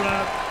on,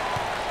 Brad.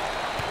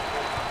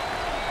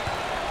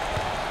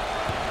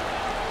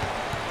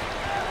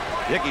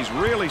 Dickey's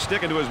really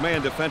sticking to his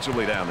man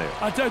defensively down there.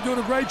 I tell you, doing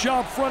a great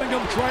job fronting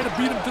him, trying to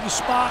beat him to the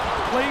spot,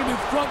 playing in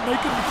front,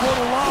 making him throw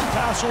the lob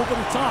pass over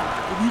the top.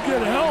 If you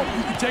get help,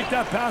 you can take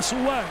that pass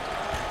away.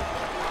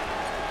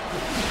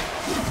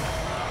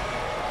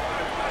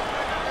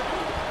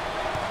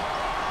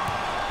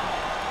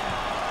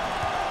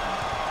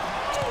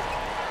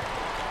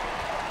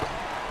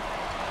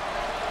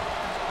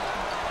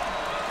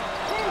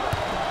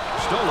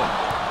 Stolen.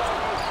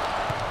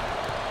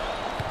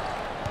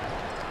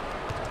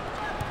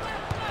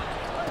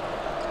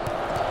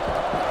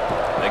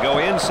 Go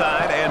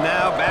inside and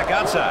now back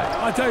outside.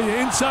 I tell you,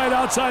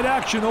 inside-outside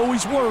action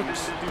always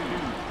works.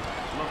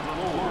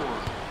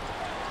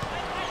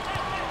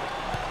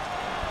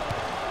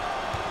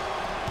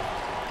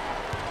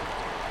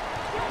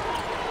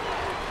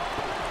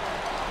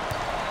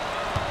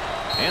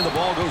 And the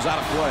ball goes out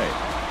of play.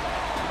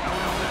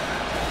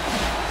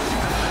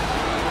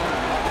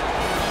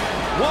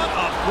 What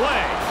a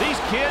play. These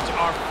kids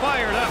are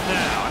fired up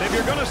now. And if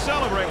you're going to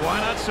celebrate,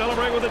 why not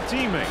celebrate with a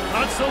teammate?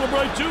 I'd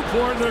celebrate too,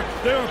 partner.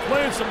 They are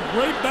playing some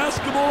great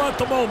basketball at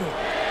the moment.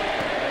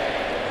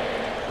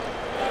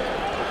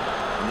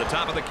 From the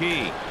top of the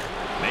key.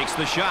 Makes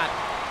the shot.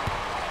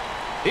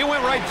 He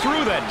went right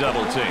through that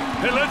double team.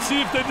 Hey, let's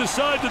see if they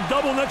decide to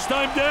double next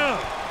time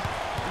down.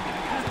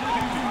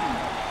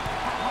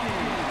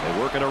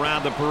 They work it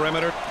around the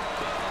perimeter.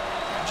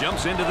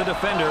 Jumps into the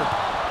defender.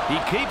 He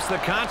keeps the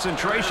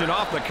concentration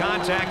off the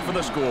contact for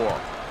the score.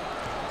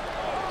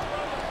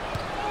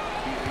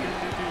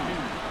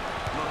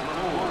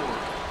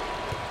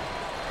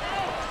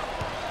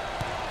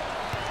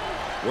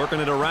 Working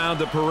it around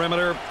the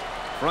perimeter.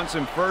 Fronts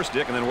him first,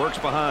 Dick, and then works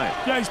behind.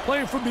 Yeah, he's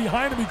playing from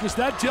behind him because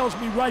that tells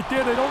me right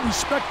there they don't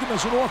respect him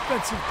as an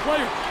offensive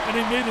player. And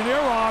he made an error,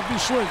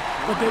 obviously,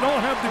 but they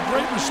don't have the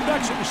great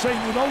respect. So they're saying,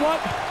 you know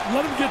what?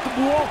 Let him get the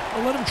ball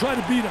or let him try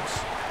to beat us.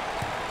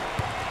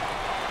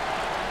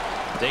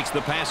 Takes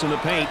the pass in the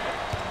paint.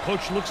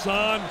 Coach looks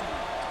on,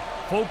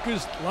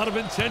 focused, a lot of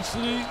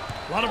intensity,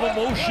 a lot of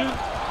emotion.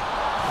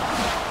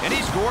 And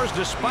he scores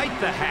despite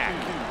the hack.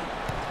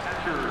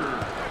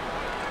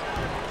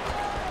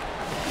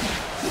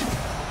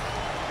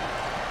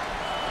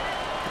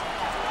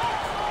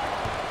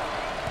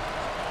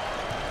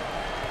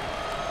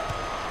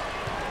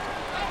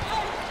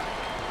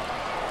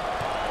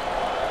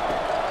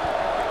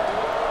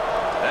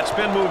 That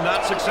spin move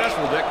not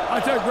successful, Dick. I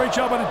did a great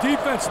job on the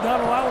defense, not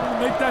allowing him to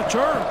make that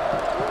turn.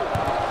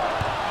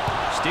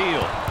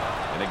 Steal.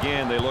 And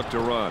again, they look to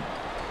run.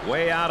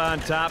 Way out on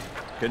top,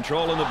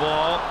 controlling the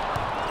ball.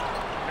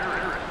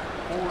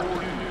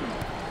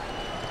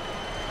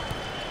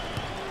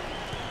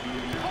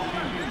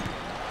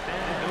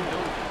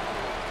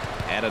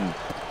 Had a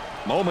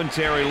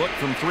momentary look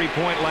from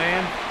three-point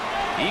land.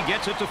 He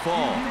gets it to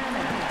fall.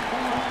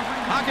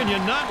 How can you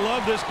not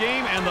love this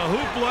game and the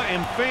hoopla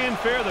and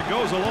fanfare that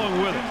goes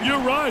along with it? You're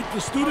right. The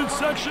student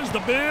sections,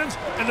 the bands,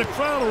 and the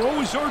crowd are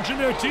always urging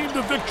their team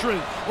to victory,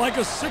 like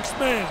a sixth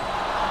man.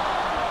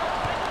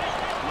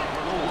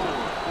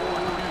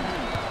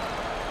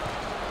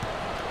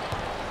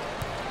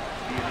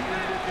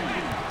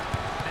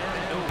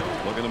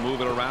 Looking to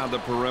move it around the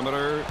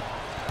perimeter.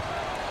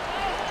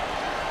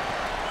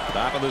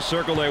 Top of the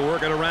circle, they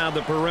work it around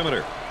the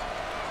perimeter.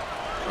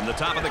 From the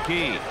top of the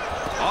key.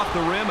 Off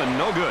the rim and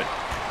no good.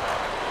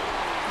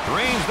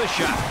 Drains the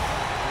shot.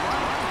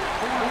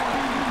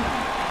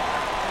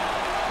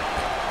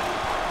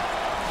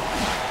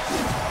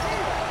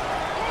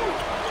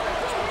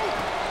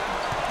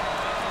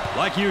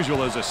 Like usual,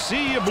 there's a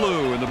sea of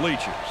blue in the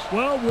bleachers.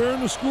 Well, wearing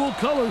the school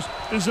colors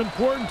is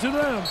important to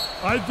them.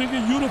 I think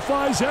it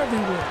unifies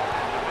everywhere.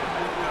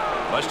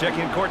 Let's check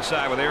in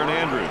courtside with Aaron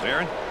Andrews.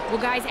 Aaron? Well,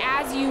 guys,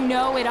 as you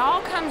know, it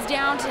all comes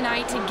down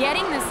tonight to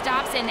getting the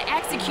stops and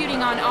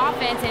executing on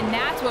offense, and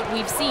that's what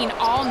we've seen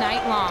all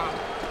night long.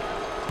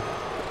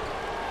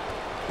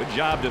 Good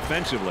job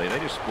defensively. They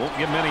just won't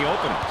give many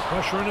openings.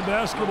 Pressure in the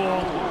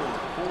basketball.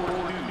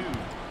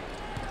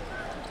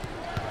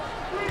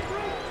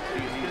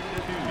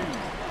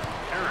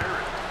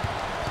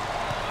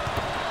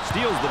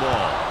 Steals the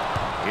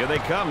ball. Here they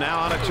come now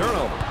on a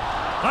turnover.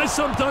 I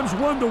sometimes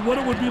wonder what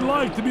it would be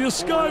like to be a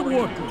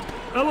skywalker.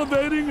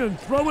 Elevating and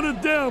throwing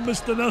it down,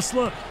 Mr.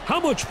 Nessler. How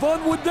much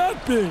fun would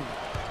that be?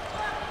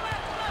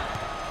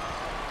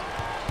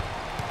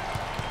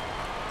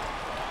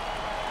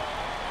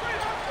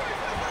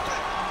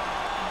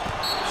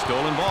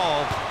 Stolen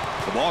ball.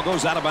 The ball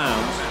goes out of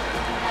bounds.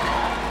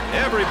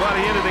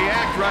 Everybody into the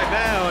act right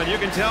now, and you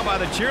can tell by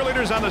the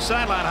cheerleaders on the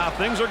sideline how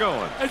things are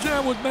going. And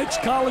then what makes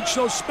college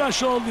so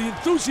special, the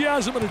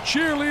enthusiasm of the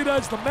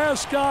cheerleaders, the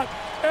mascot,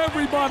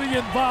 everybody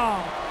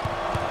involved.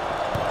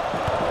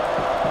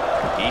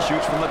 He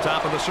shoots from the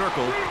top of the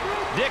circle.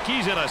 Dick,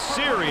 he's in a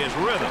serious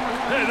rhythm.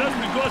 Hey, that's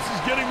because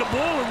he's getting the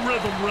ball in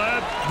rhythm,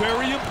 Brad.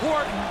 Very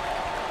important.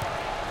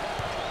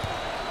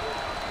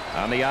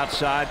 On the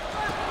outside,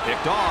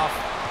 picked off.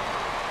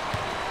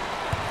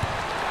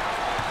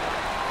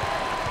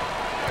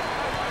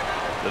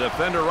 The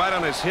defender right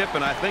on his hip,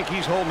 and I think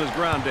he's holding his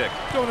ground, Dick.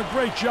 Doing a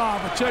great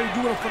job. I tell you,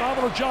 doing a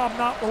phenomenal job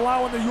not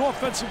allowing the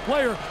offensive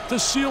player to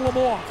seal him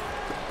off.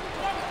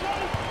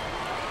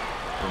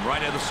 From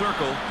right of the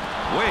circle,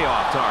 way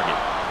off target.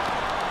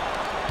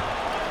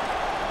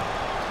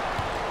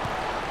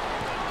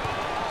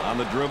 On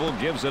the dribble,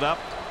 gives it up.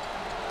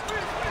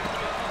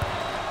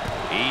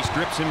 He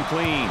strips him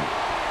clean.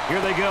 Here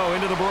they go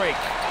into the break.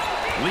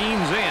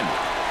 Leans in.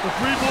 The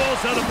free balls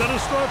had a better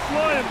start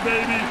flying,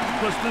 baby,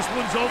 because this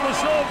one's almost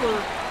over.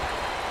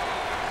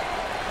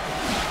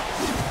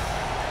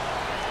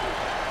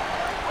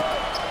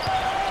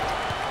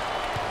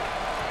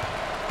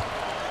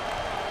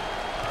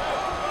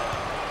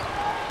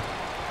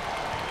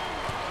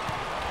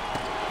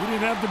 He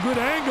didn't have the good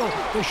angle.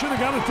 They should have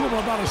got it to him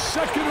about a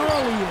second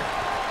earlier.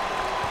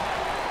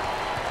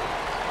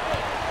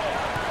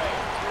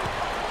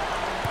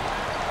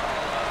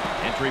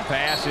 entry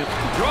pass. It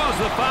draws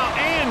the foul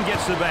and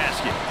gets the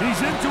basket. He's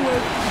into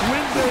it.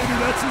 Win, baby,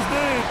 that's his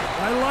name.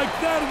 I like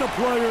that in a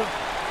player.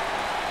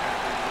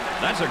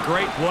 That's a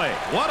great play.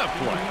 What a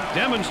play.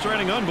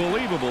 Demonstrating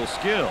unbelievable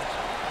skills.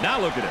 Now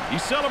look at him.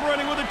 He's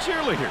celebrating with the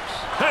cheerleaders.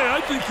 Hey,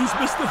 I think he's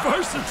Mr.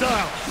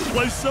 Versatile.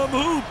 Play some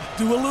hoop.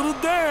 Do a little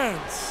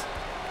dance.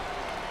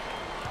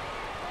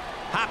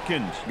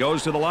 Hopkins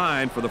goes to the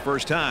line for the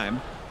first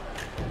time.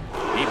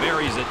 He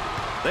buries it.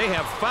 They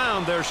have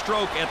found their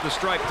stroke at the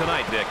stripe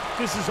tonight, Dick.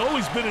 This has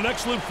always been an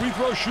excellent free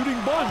throw shooting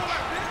bunch.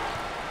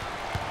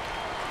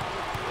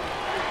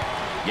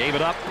 Gave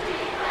it up.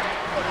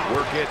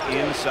 Work it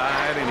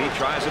inside, and he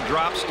tries a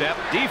drop step.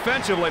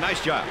 Defensively,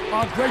 nice job.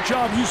 Great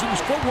job using his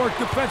footwork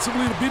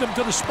defensively to beat him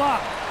to the spot.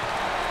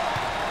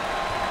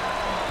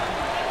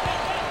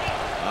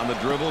 On the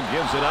dribble,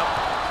 gives it up.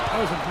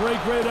 That was a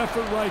great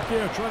effort right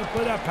there. Trying to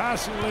play that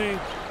passing lane.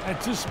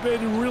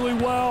 Anticipated really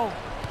well.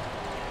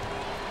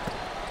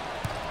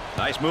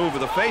 Nice move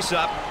with a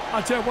face-up.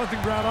 I'll tell you one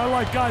thing, Brad. I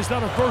like guys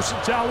that are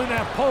versatile in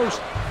that post.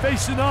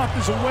 Facing up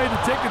is a way to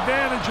take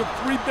advantage of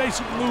three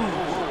basic moves.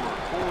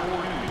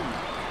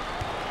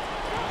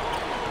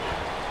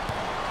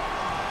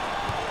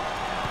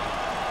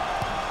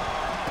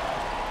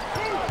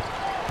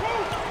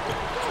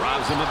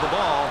 Robs him of the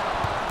ball.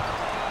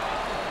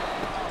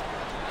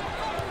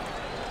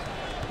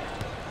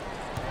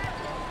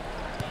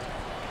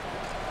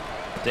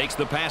 Takes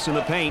the pass in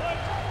the paint.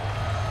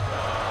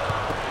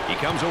 He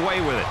comes away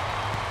with it.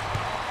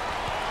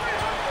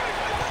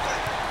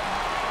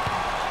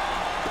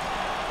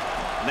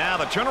 Now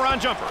the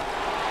turnaround jumper.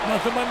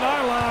 Nothing but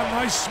nylon.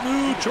 Nice,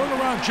 smooth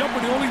turnaround jumper.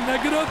 The only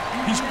negative,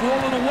 he's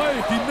falling away.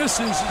 If he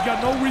misses, he's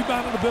got no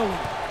rebounding ability.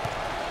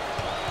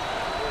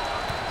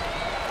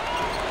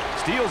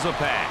 Steals a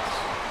pass.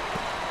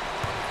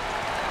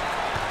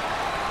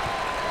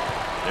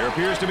 There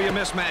appears to be a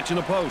mismatch in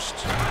the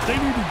post. They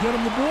need to get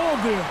him the ball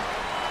there.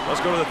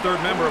 Let's go to the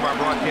third member of our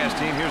broadcast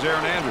team. Here's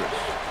Aaron Andrews.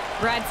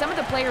 Brad, some of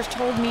the players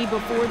told me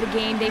before the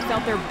game they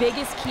felt their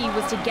biggest key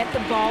was to get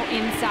the ball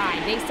inside.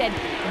 They said,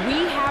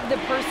 we have the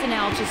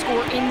personnel to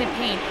score in the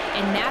paint,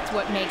 and that's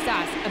what makes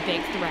us a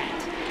big threat.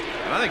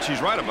 And I think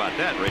she's right about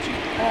that, Richie.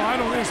 Oh, I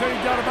don't think there's any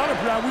doubt about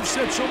it, Brad. We've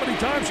said so many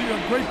times you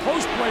have great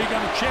post play, you got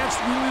a chance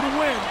really to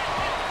win.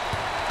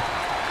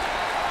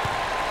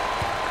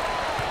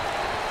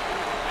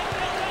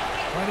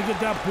 Trying to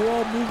get that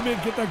ball movement,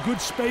 get that good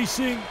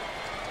spacing.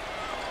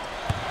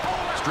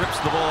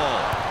 Strips the ball.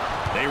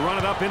 They run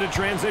it up into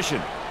transition.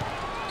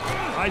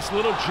 Nice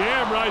little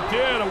jam right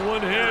there, the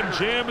one-hand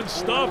jam and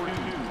stuff.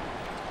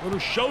 Little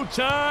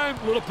showtime,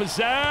 little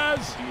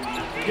pizzazz.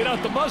 Get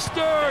out the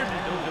mustard.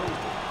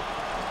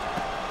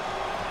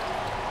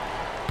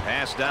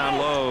 Pass down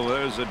low.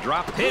 There's a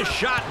drop. His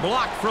shot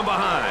blocked from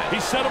behind.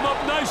 He set him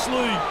up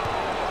nicely.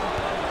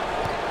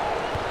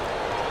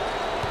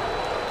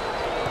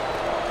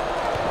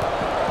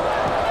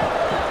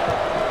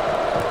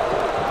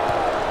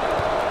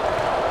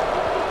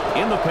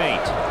 In the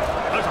paint.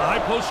 That's a high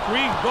post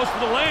screen. Goes for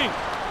the lane.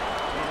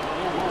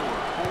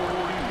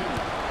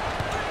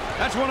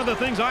 That's one of the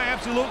things I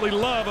absolutely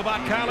love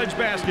about college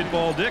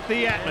basketball, Dick,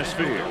 the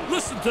atmosphere.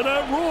 Listen to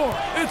that roar.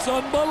 It's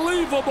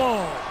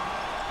unbelievable.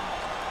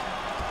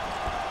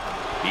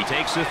 He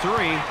takes the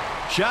three.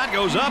 Shot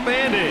goes up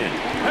and in.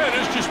 Hey,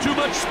 there's just too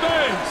much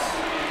space.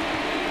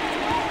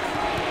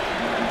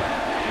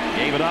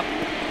 Gave it up.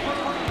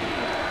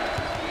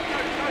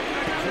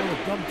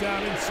 Dump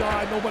down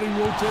inside. Nobody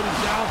rotating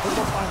down from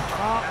up on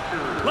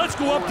top. Let's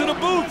go up to the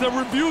booth and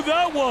review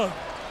that one.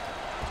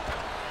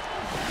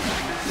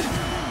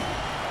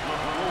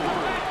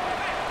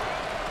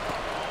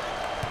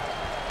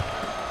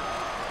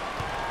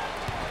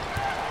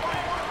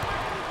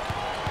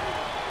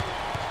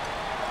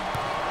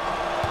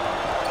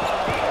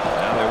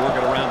 Now they're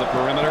working around the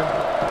perimeter.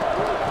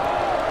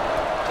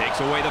 Takes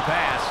away the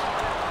pass.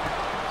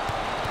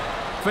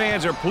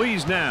 Fans are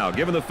pleased now,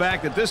 given the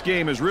fact that this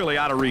game is really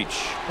out of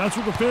reach. That's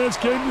what the fans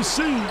came to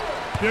see.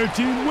 Their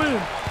team win.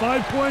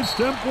 5 points,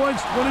 10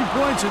 points, 20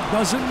 points. It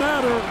doesn't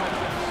matter.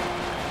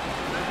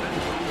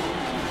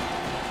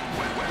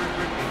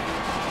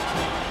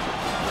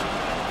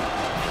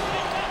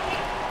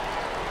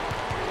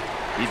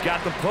 He's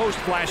got the post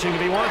flashing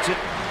if he wants it.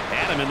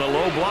 Had him in the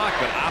low block,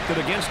 but opted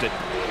against it.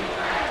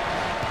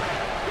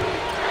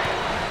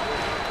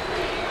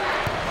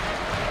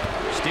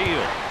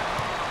 Steal.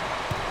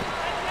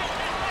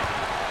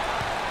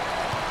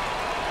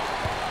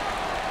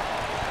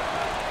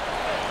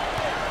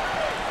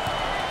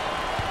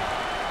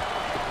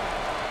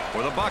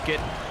 For the bucket,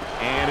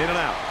 and in and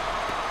out.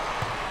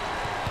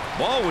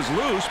 Ball was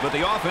loose, but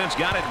the offense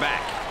got it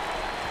back.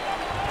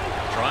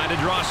 Trying to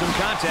draw some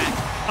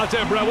contact. I'll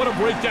tell you, Brad, what a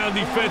breakdown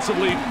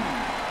defensively.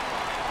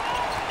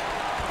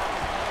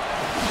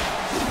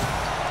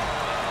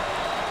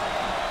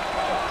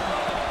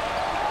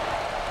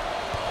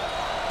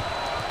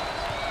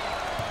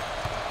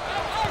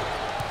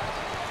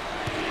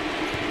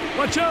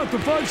 Watch out, the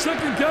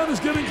 5-second count is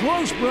getting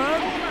close, Brad.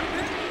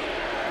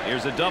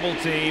 Here's a double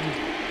team.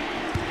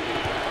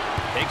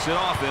 Takes it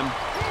off him.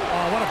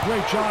 Oh, what a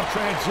great job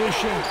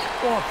transition.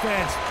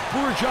 Offense.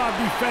 Poor job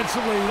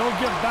defensively. Don't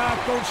get back.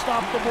 Don't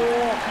stop the ball.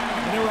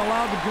 And they were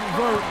allowed to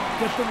convert.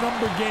 Get the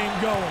number game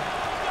going.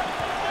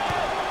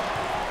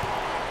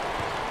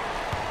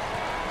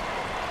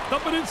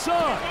 Dump it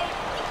inside.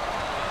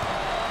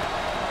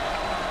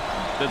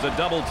 There's a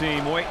double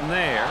team waiting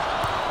there.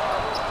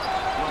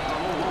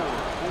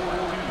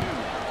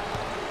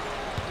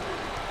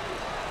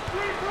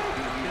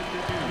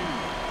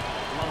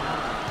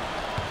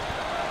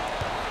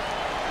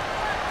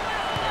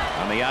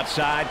 On the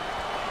outside.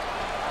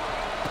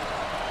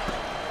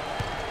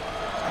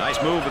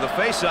 Nice move with the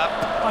face-up.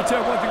 I'll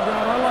tell you one thing,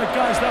 Brad. I like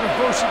guys that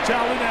are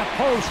versatile in that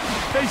post.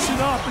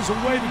 Facing up is a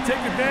way to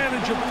take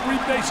advantage of three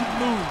basic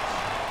moves.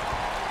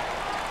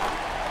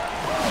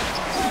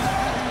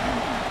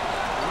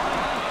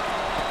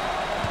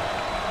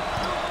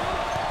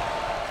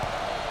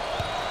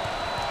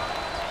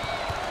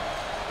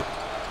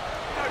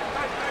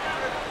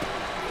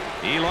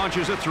 He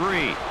launches a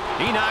three.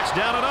 He knocks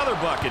down another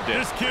bucket.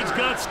 This kid's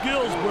got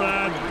skills,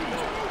 Brad.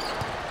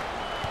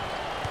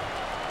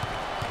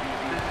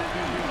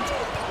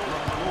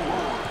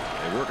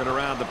 They're working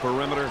around the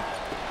perimeter.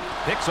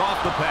 Picks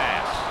off the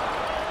pass.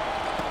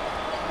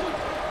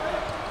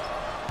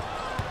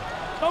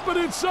 Up and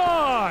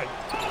inside.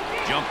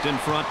 Jumped in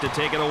front to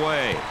take it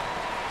away.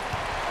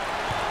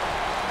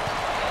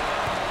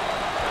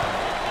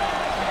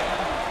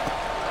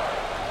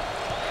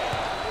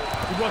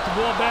 He brought the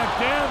ball back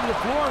down to the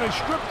floor and they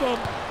stripped him.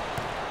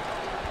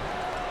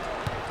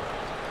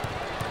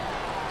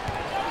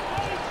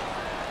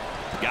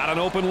 Got an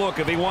open look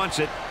if he wants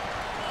it.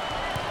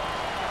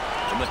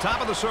 From the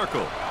top of the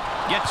circle.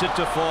 Gets it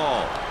to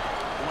fall.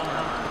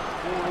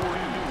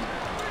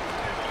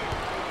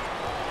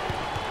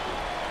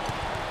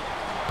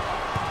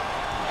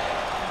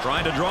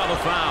 Trying to draw the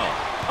foul.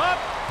 Up.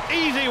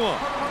 Easy one.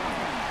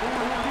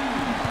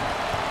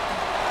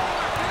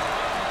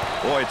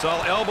 Boy, it's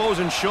all elbows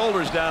and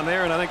shoulders down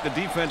there, and I think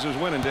the defense is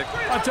winning, Dick.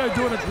 I'll tell you,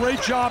 doing a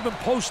great job in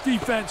post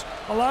defense.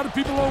 A lot of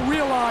people don't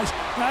realize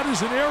that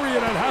is an area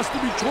that has to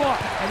be taught,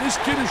 and this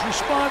kid has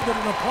responded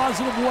in a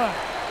positive way.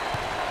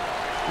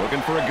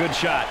 Looking for a good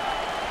shot.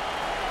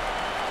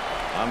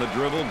 On the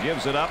dribble,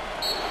 gives it up.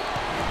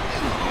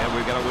 And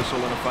we've got a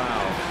whistle and a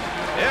foul.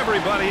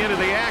 Everybody into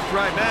the act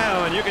right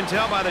now, and you can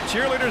tell by the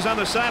cheerleaders on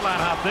the sideline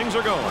how things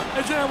are going.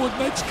 Isn't that what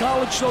makes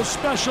college so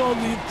special?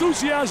 The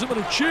enthusiasm of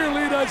the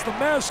cheerleaders, the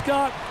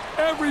mascot,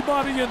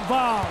 everybody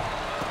involved.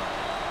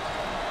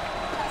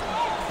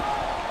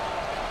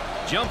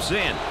 Jumps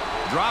in,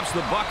 drops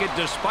the bucket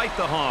despite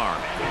the harm.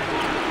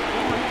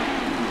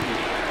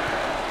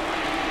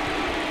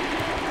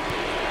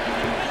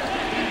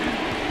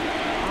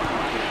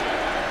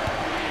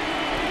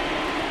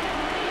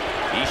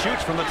 He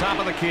shoots from the top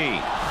of the key.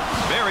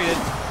 Buried it.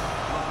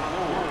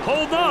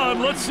 Hold on,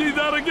 let's see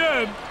that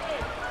again.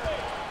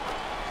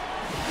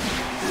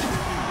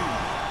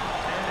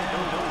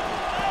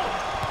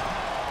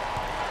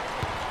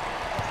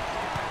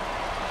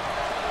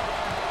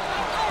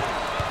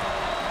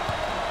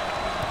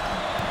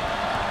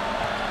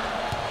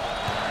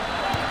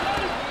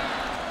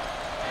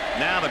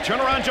 Now the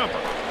turnaround jumper.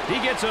 He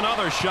gets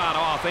another shot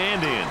off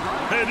and in.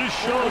 Hey, this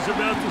show's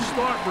about to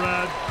start,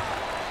 Brad.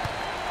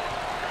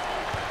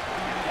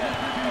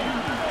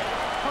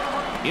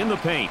 In the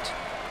paint.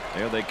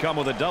 There they come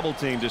with a double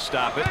team to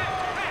stop it.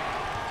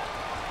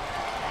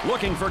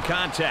 Looking for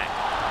contact.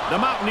 The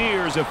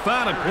Mountaineers have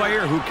found a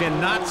player who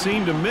cannot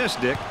seem to miss,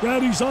 Dick.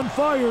 Brad, he's on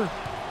fire.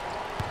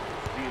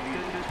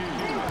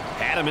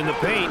 Had him in the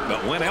paint,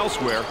 but went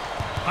elsewhere.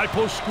 High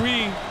post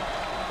screen.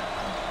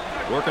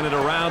 Working it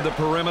around the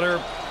perimeter.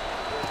 Look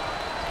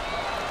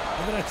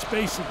at that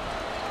spacing.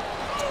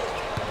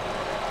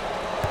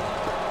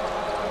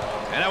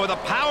 And now with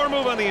a power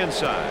move on the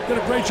inside. Did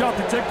a great job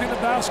protecting the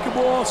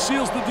basketball,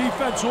 seals the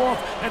defense off,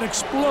 and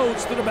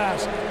explodes to the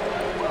basket.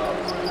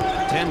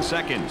 10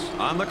 seconds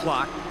on the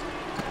clock.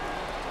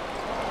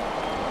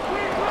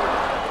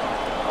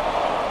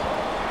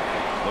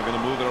 Looking to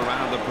move it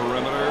around the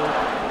perimeter.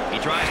 He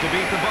tries to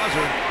beat the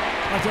buzzer.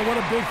 I tell you what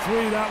a big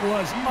three that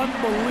was.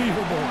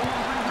 Unbelievable.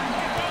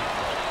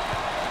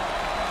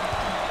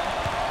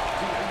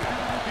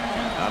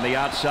 On the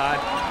outside.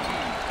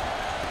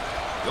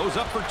 Goes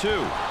up for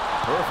two.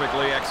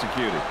 Perfectly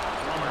executed.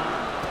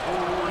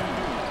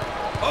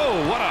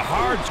 Oh, what a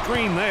hard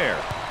screen there.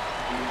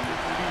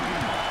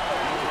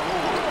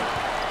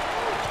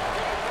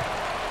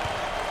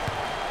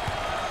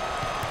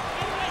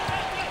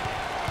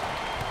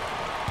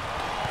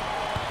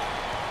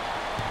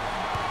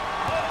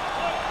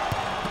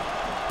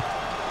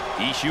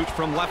 He shoots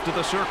from left of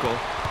the circle.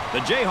 The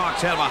Jayhawks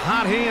have a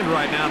hot hand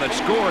right now that's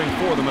scoring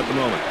for them at the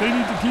moment. They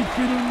need to keep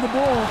feeding him the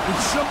ball.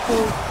 It's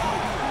simple.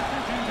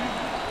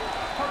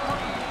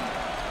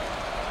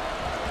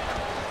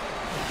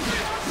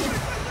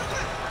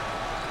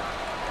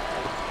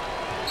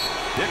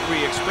 Dick,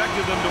 we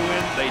expected them to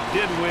win. They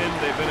did win.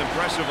 They've been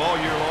impressive all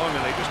year long,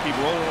 and they just keep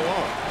rolling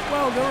along.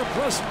 Well, they're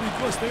impressive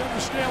because they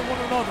understand one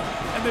another,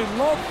 and they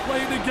love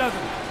playing together.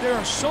 They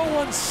are so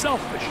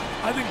unselfish.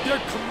 I think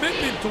their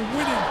commitment to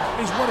winning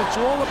is what it's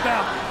all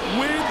about.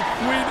 Win,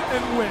 win,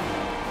 and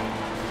win.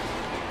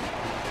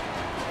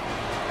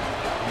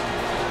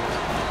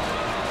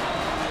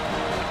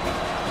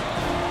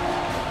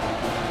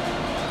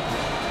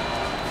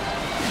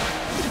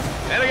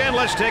 And again,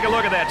 let's take a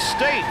look at that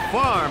State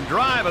Farm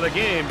drive of the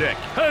game, Dick.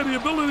 Hey, the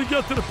ability to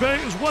get to the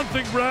paint is one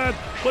thing, Brad,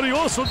 but he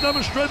also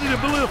demonstrated the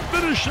ability to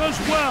finish as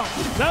well.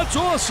 That's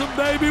awesome,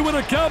 baby, with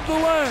a capital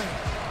A.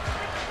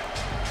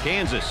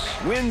 Kansas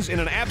wins in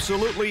an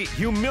absolutely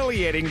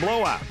humiliating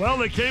blowout. Well,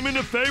 they came in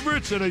the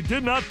favorites, and they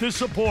did not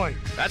disappoint.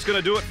 That's going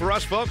to do it for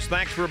us, folks.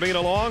 Thanks for being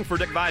along. For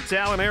Dick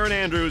Vitale and Aaron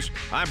Andrews,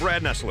 I'm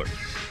Brad Nessler.